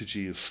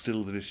liturgy is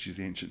still the liturgy of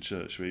the ancient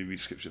church, where you read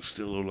scripture,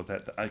 still all of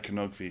that. The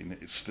iconography in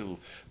it is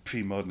still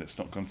pre-modern. It's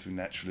not gone through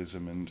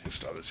naturalism and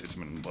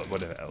historicism and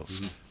whatever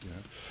else.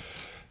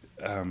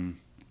 And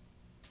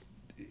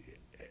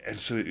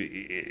so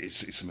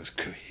it's the most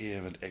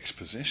coherent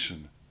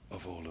exposition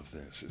of all of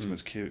this. It's the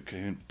most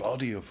coherent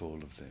body of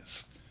all of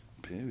this.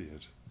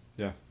 Period.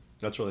 Yeah,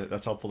 that's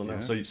helpful to know.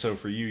 Yeah. So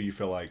for you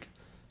feel like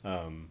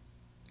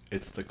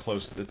it's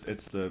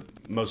the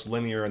most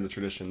linear in the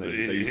tradition that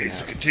you can It's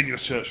have. a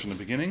continuous church from the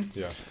beginning.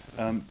 Yeah.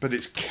 But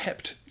it's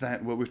kept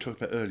that, what we've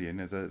talked about earlier,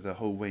 the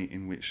whole way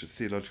in which the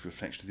theological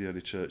reflection of the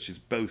early church is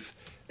both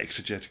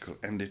exegetical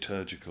and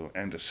liturgical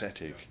and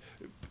ascetic,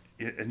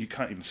 and you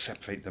can't even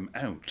separate them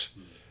out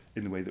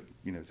in the way that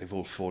they've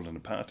all fallen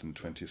apart in the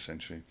 20th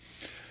century.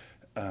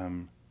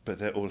 But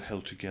they're all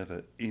held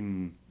together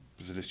in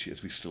the liturgy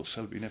as we still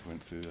celebrate. We never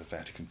went through a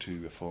Vatican II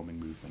reforming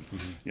movement.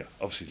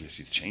 Obviously the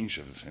liturgy's changed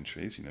over the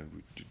centuries. We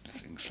do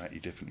things slightly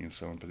differently and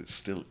so on, but it's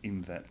still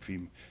in that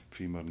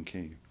pre-modern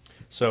key.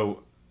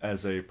 So,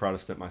 as a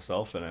Protestant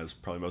myself, and as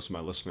probably most of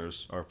my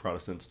listeners are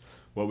Protestants,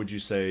 what would you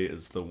say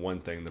is the one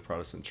thing the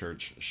Protestant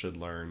church should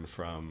learn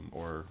from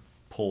or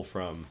pull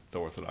from the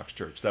Orthodox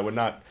Church that would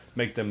not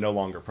make them no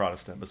longer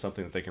Protestant, but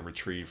something that they can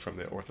retrieve from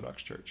the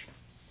Orthodox Church?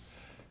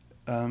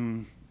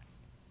 I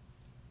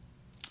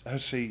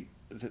would say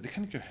that they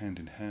kind of go hand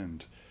in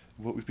hand.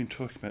 What we've been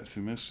talking about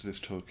through most of this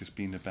talk has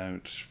been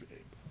about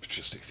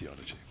patristic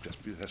theology.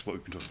 That's what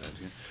we've been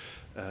talking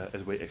about,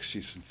 the way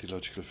exegesis and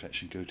theological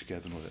reflection go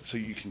together and all that. So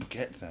you can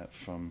get that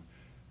from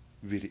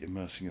really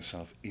immersing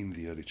yourself in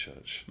the early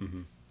church.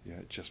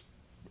 Just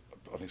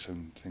on its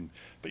own thing.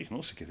 But you can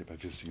also get it by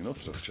visiting an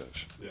Orthodox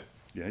church.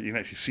 You can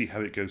actually see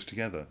how it goes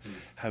together,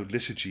 how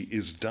liturgy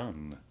is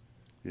done.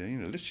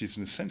 Liturgy is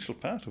an essential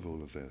part of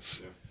all of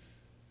this.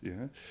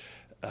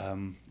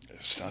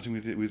 Starting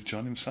with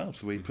John himself,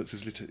 the way he puts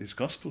his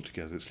gospel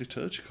together. It's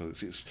liturgical.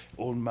 It's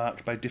all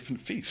marked by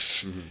different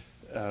feasts.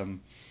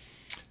 And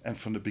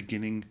from the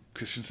beginning,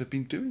 Christians have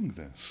been doing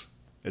this.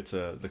 It's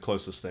the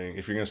closest thing.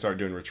 If you're going to start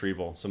doing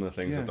retrieval, some of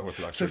the things that the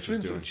Orthodox Church is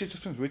doing.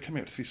 We're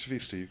coming up to the Feast of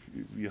Easter.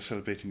 You're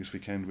celebrating this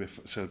weekend. We're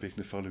celebrating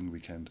the following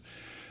weekend.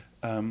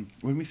 When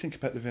we think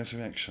about the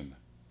resurrection,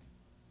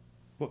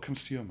 what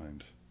comes to your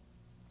mind?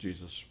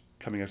 Jesus.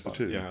 Coming out of the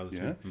tomb.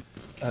 Yeah.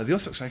 The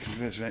Orthodox icon of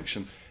the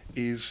resurrection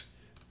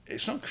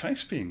it's not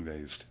Christ being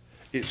raised.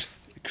 It's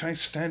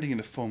Christ standing in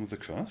the form of the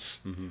cross,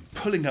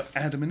 pulling up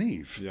Adam and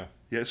Eve.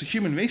 It's a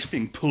human race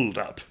being pulled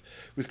up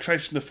with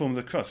Christ in the form of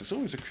the cross. It's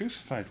always a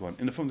crucified one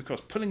in the form of the cross,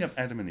 pulling up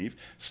Adam and Eve,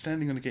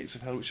 standing on the gates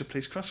of hell, which are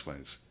placed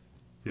crosswise.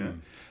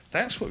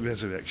 That's what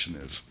resurrection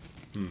is.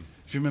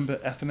 If you remember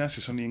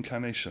Athanasius on the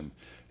Incarnation,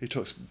 he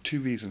talks 2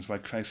 reasons why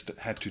Christ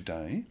had to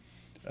die,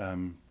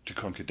 to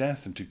conquer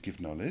death and to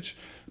give knowledge.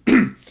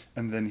 And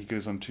then he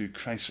goes on to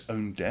Christ's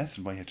own death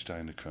and why he had to die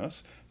on the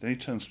cross. Then he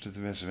turns to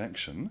the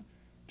resurrection.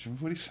 Do you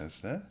remember what he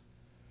says there?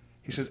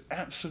 He says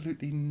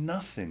absolutely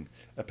nothing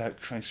about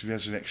Christ's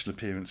resurrection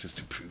appearances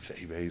to prove that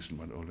he raised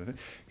and all of it.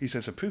 He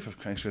says a proof of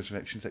Christ's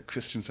resurrection is that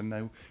Christians are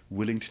now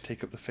willing to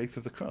take up the faith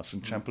of the cross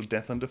and trample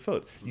death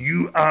underfoot.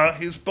 You are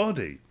his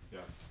body.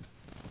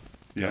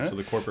 So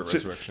the corporate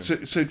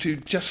resurrection. So to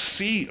just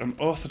see an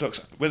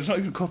Orthodox... Well, it's not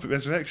even corporate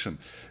resurrection.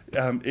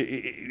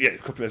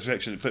 Corporate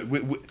resurrection, but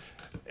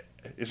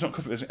it's not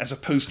corporate resurrection as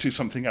opposed to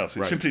something else.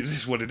 It's simply, this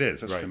is what it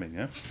is. That's what I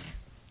mean,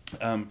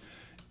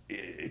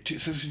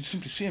 so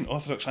simply see an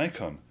Orthodox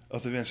icon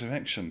of the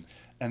resurrection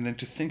and then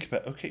to think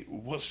about, okay,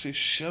 what's this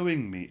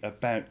showing me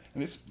about...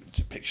 And it's a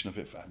depiction of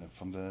it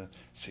from the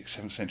 6th,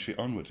 7th century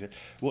onwards.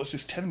 What's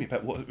this telling me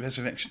about what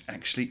resurrection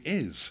actually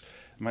is?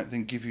 Might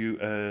then give you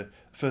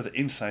further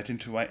insight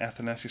into why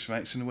Athanasius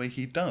writes in the way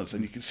he does,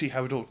 and you can see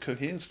how it all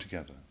coheres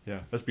together. Yeah,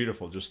 that's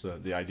beautiful, just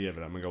the idea of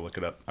it. I'm going to go look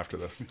it up after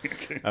this.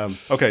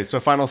 Okay, so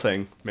final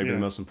thing, maybe the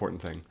most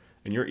important thing.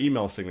 In your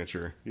email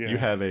signature, you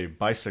have a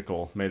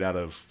bicycle made out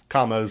of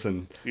commas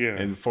and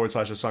forward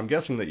slashes, so I'm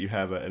guessing that you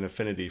have an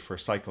affinity for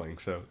cycling.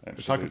 So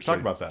talk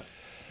about that.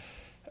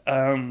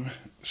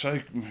 So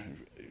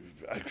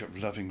I grew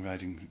up loving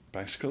riding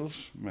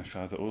bicycles. My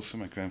father also,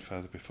 my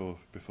grandfather before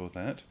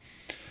that.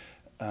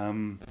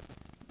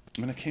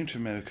 When I came to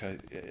America,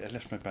 I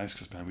left my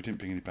bicycles behind. We didn't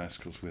bring any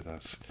bicycles with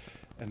us.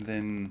 And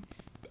then,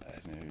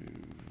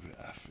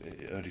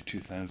 early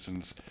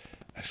 2000s,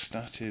 I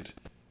started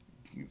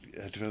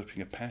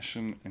developing a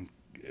passion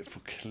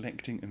for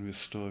collecting and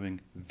restoring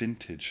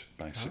vintage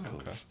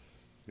bicycles.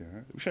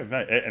 Which I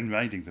ride, and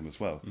riding them as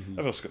well.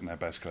 I've also got my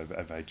bicycle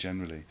I ride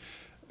generally.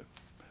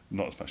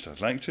 Not as much as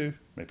I'd like to,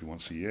 maybe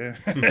once a year.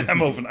 I'm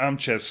more of an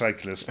armchair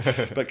cyclist.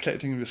 But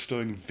collecting and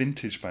restoring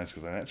vintage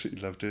bicycles, I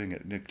absolutely love doing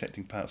it.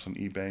 Collecting parts on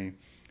eBay,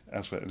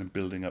 elsewhere, and then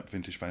building up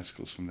vintage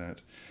bicycles from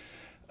that.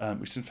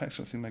 Which is in fact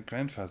something my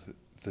grandfather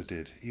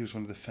did. He was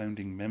one of the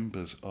founding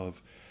members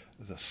of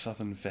the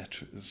Southern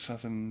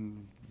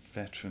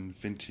Veteran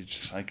Vintage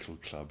Cycle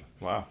Club.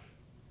 Wow.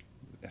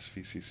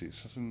 SVCC,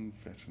 Southern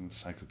Veteran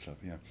Cycle Club,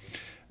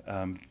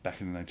 back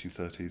in the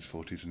 1930s,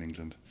 40s in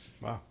England.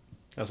 Wow.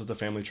 That's a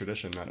family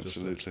tradition, not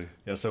Absolutely.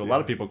 just... so a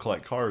lot of people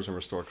collect cars and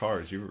restore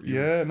cars.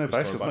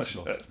 Bicycles.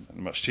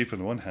 Much cheaper on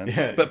the one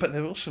hand, but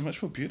they're also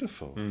much more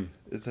beautiful.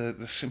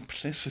 The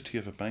simplicity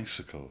of a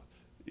bicycle,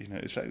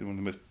 it's like one of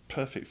the most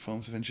perfect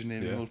forms of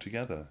engineering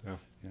altogether.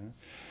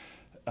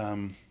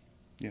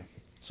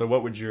 So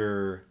what would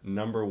your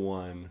number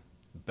one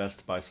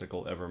best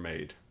bicycle ever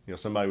made?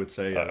 Somebody would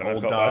say an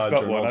old Dodge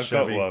or an old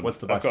Chevy. What's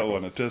the bicycle? I've got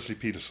one, a Dursley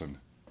Peterson.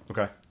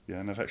 Okay. Yeah,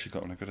 and I've actually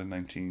got one. I've got a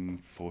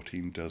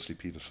 1914 Dursley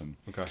Peterson.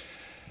 Okay.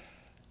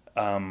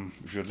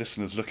 If your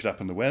listeners look it up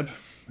on the web,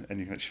 and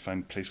you can actually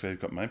find a place where you've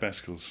got my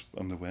bicycles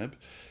on the web,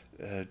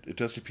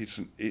 Dursley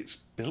Peterson, it's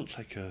built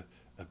like a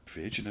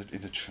bridge in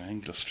a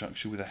triangular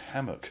structure with a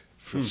hammock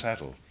for a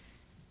saddle.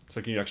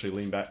 So can you actually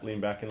lean back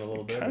in a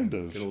little bit? Kind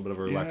of. Get a little bit of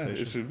a relaxation?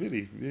 Yeah, it's a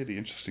really, really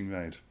interesting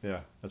ride.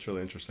 Yeah, that's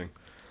really interesting.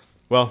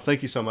 Well,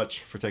 thank you so much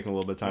for taking a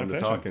little bit of time My to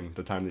pleasure. talk, and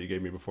the time that you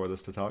gave me before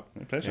this to talk.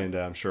 My pleasure. And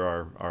I'm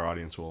sure our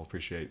audience will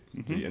appreciate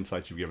the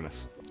insights you've given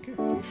us. Okay,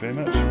 thank you very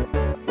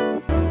much.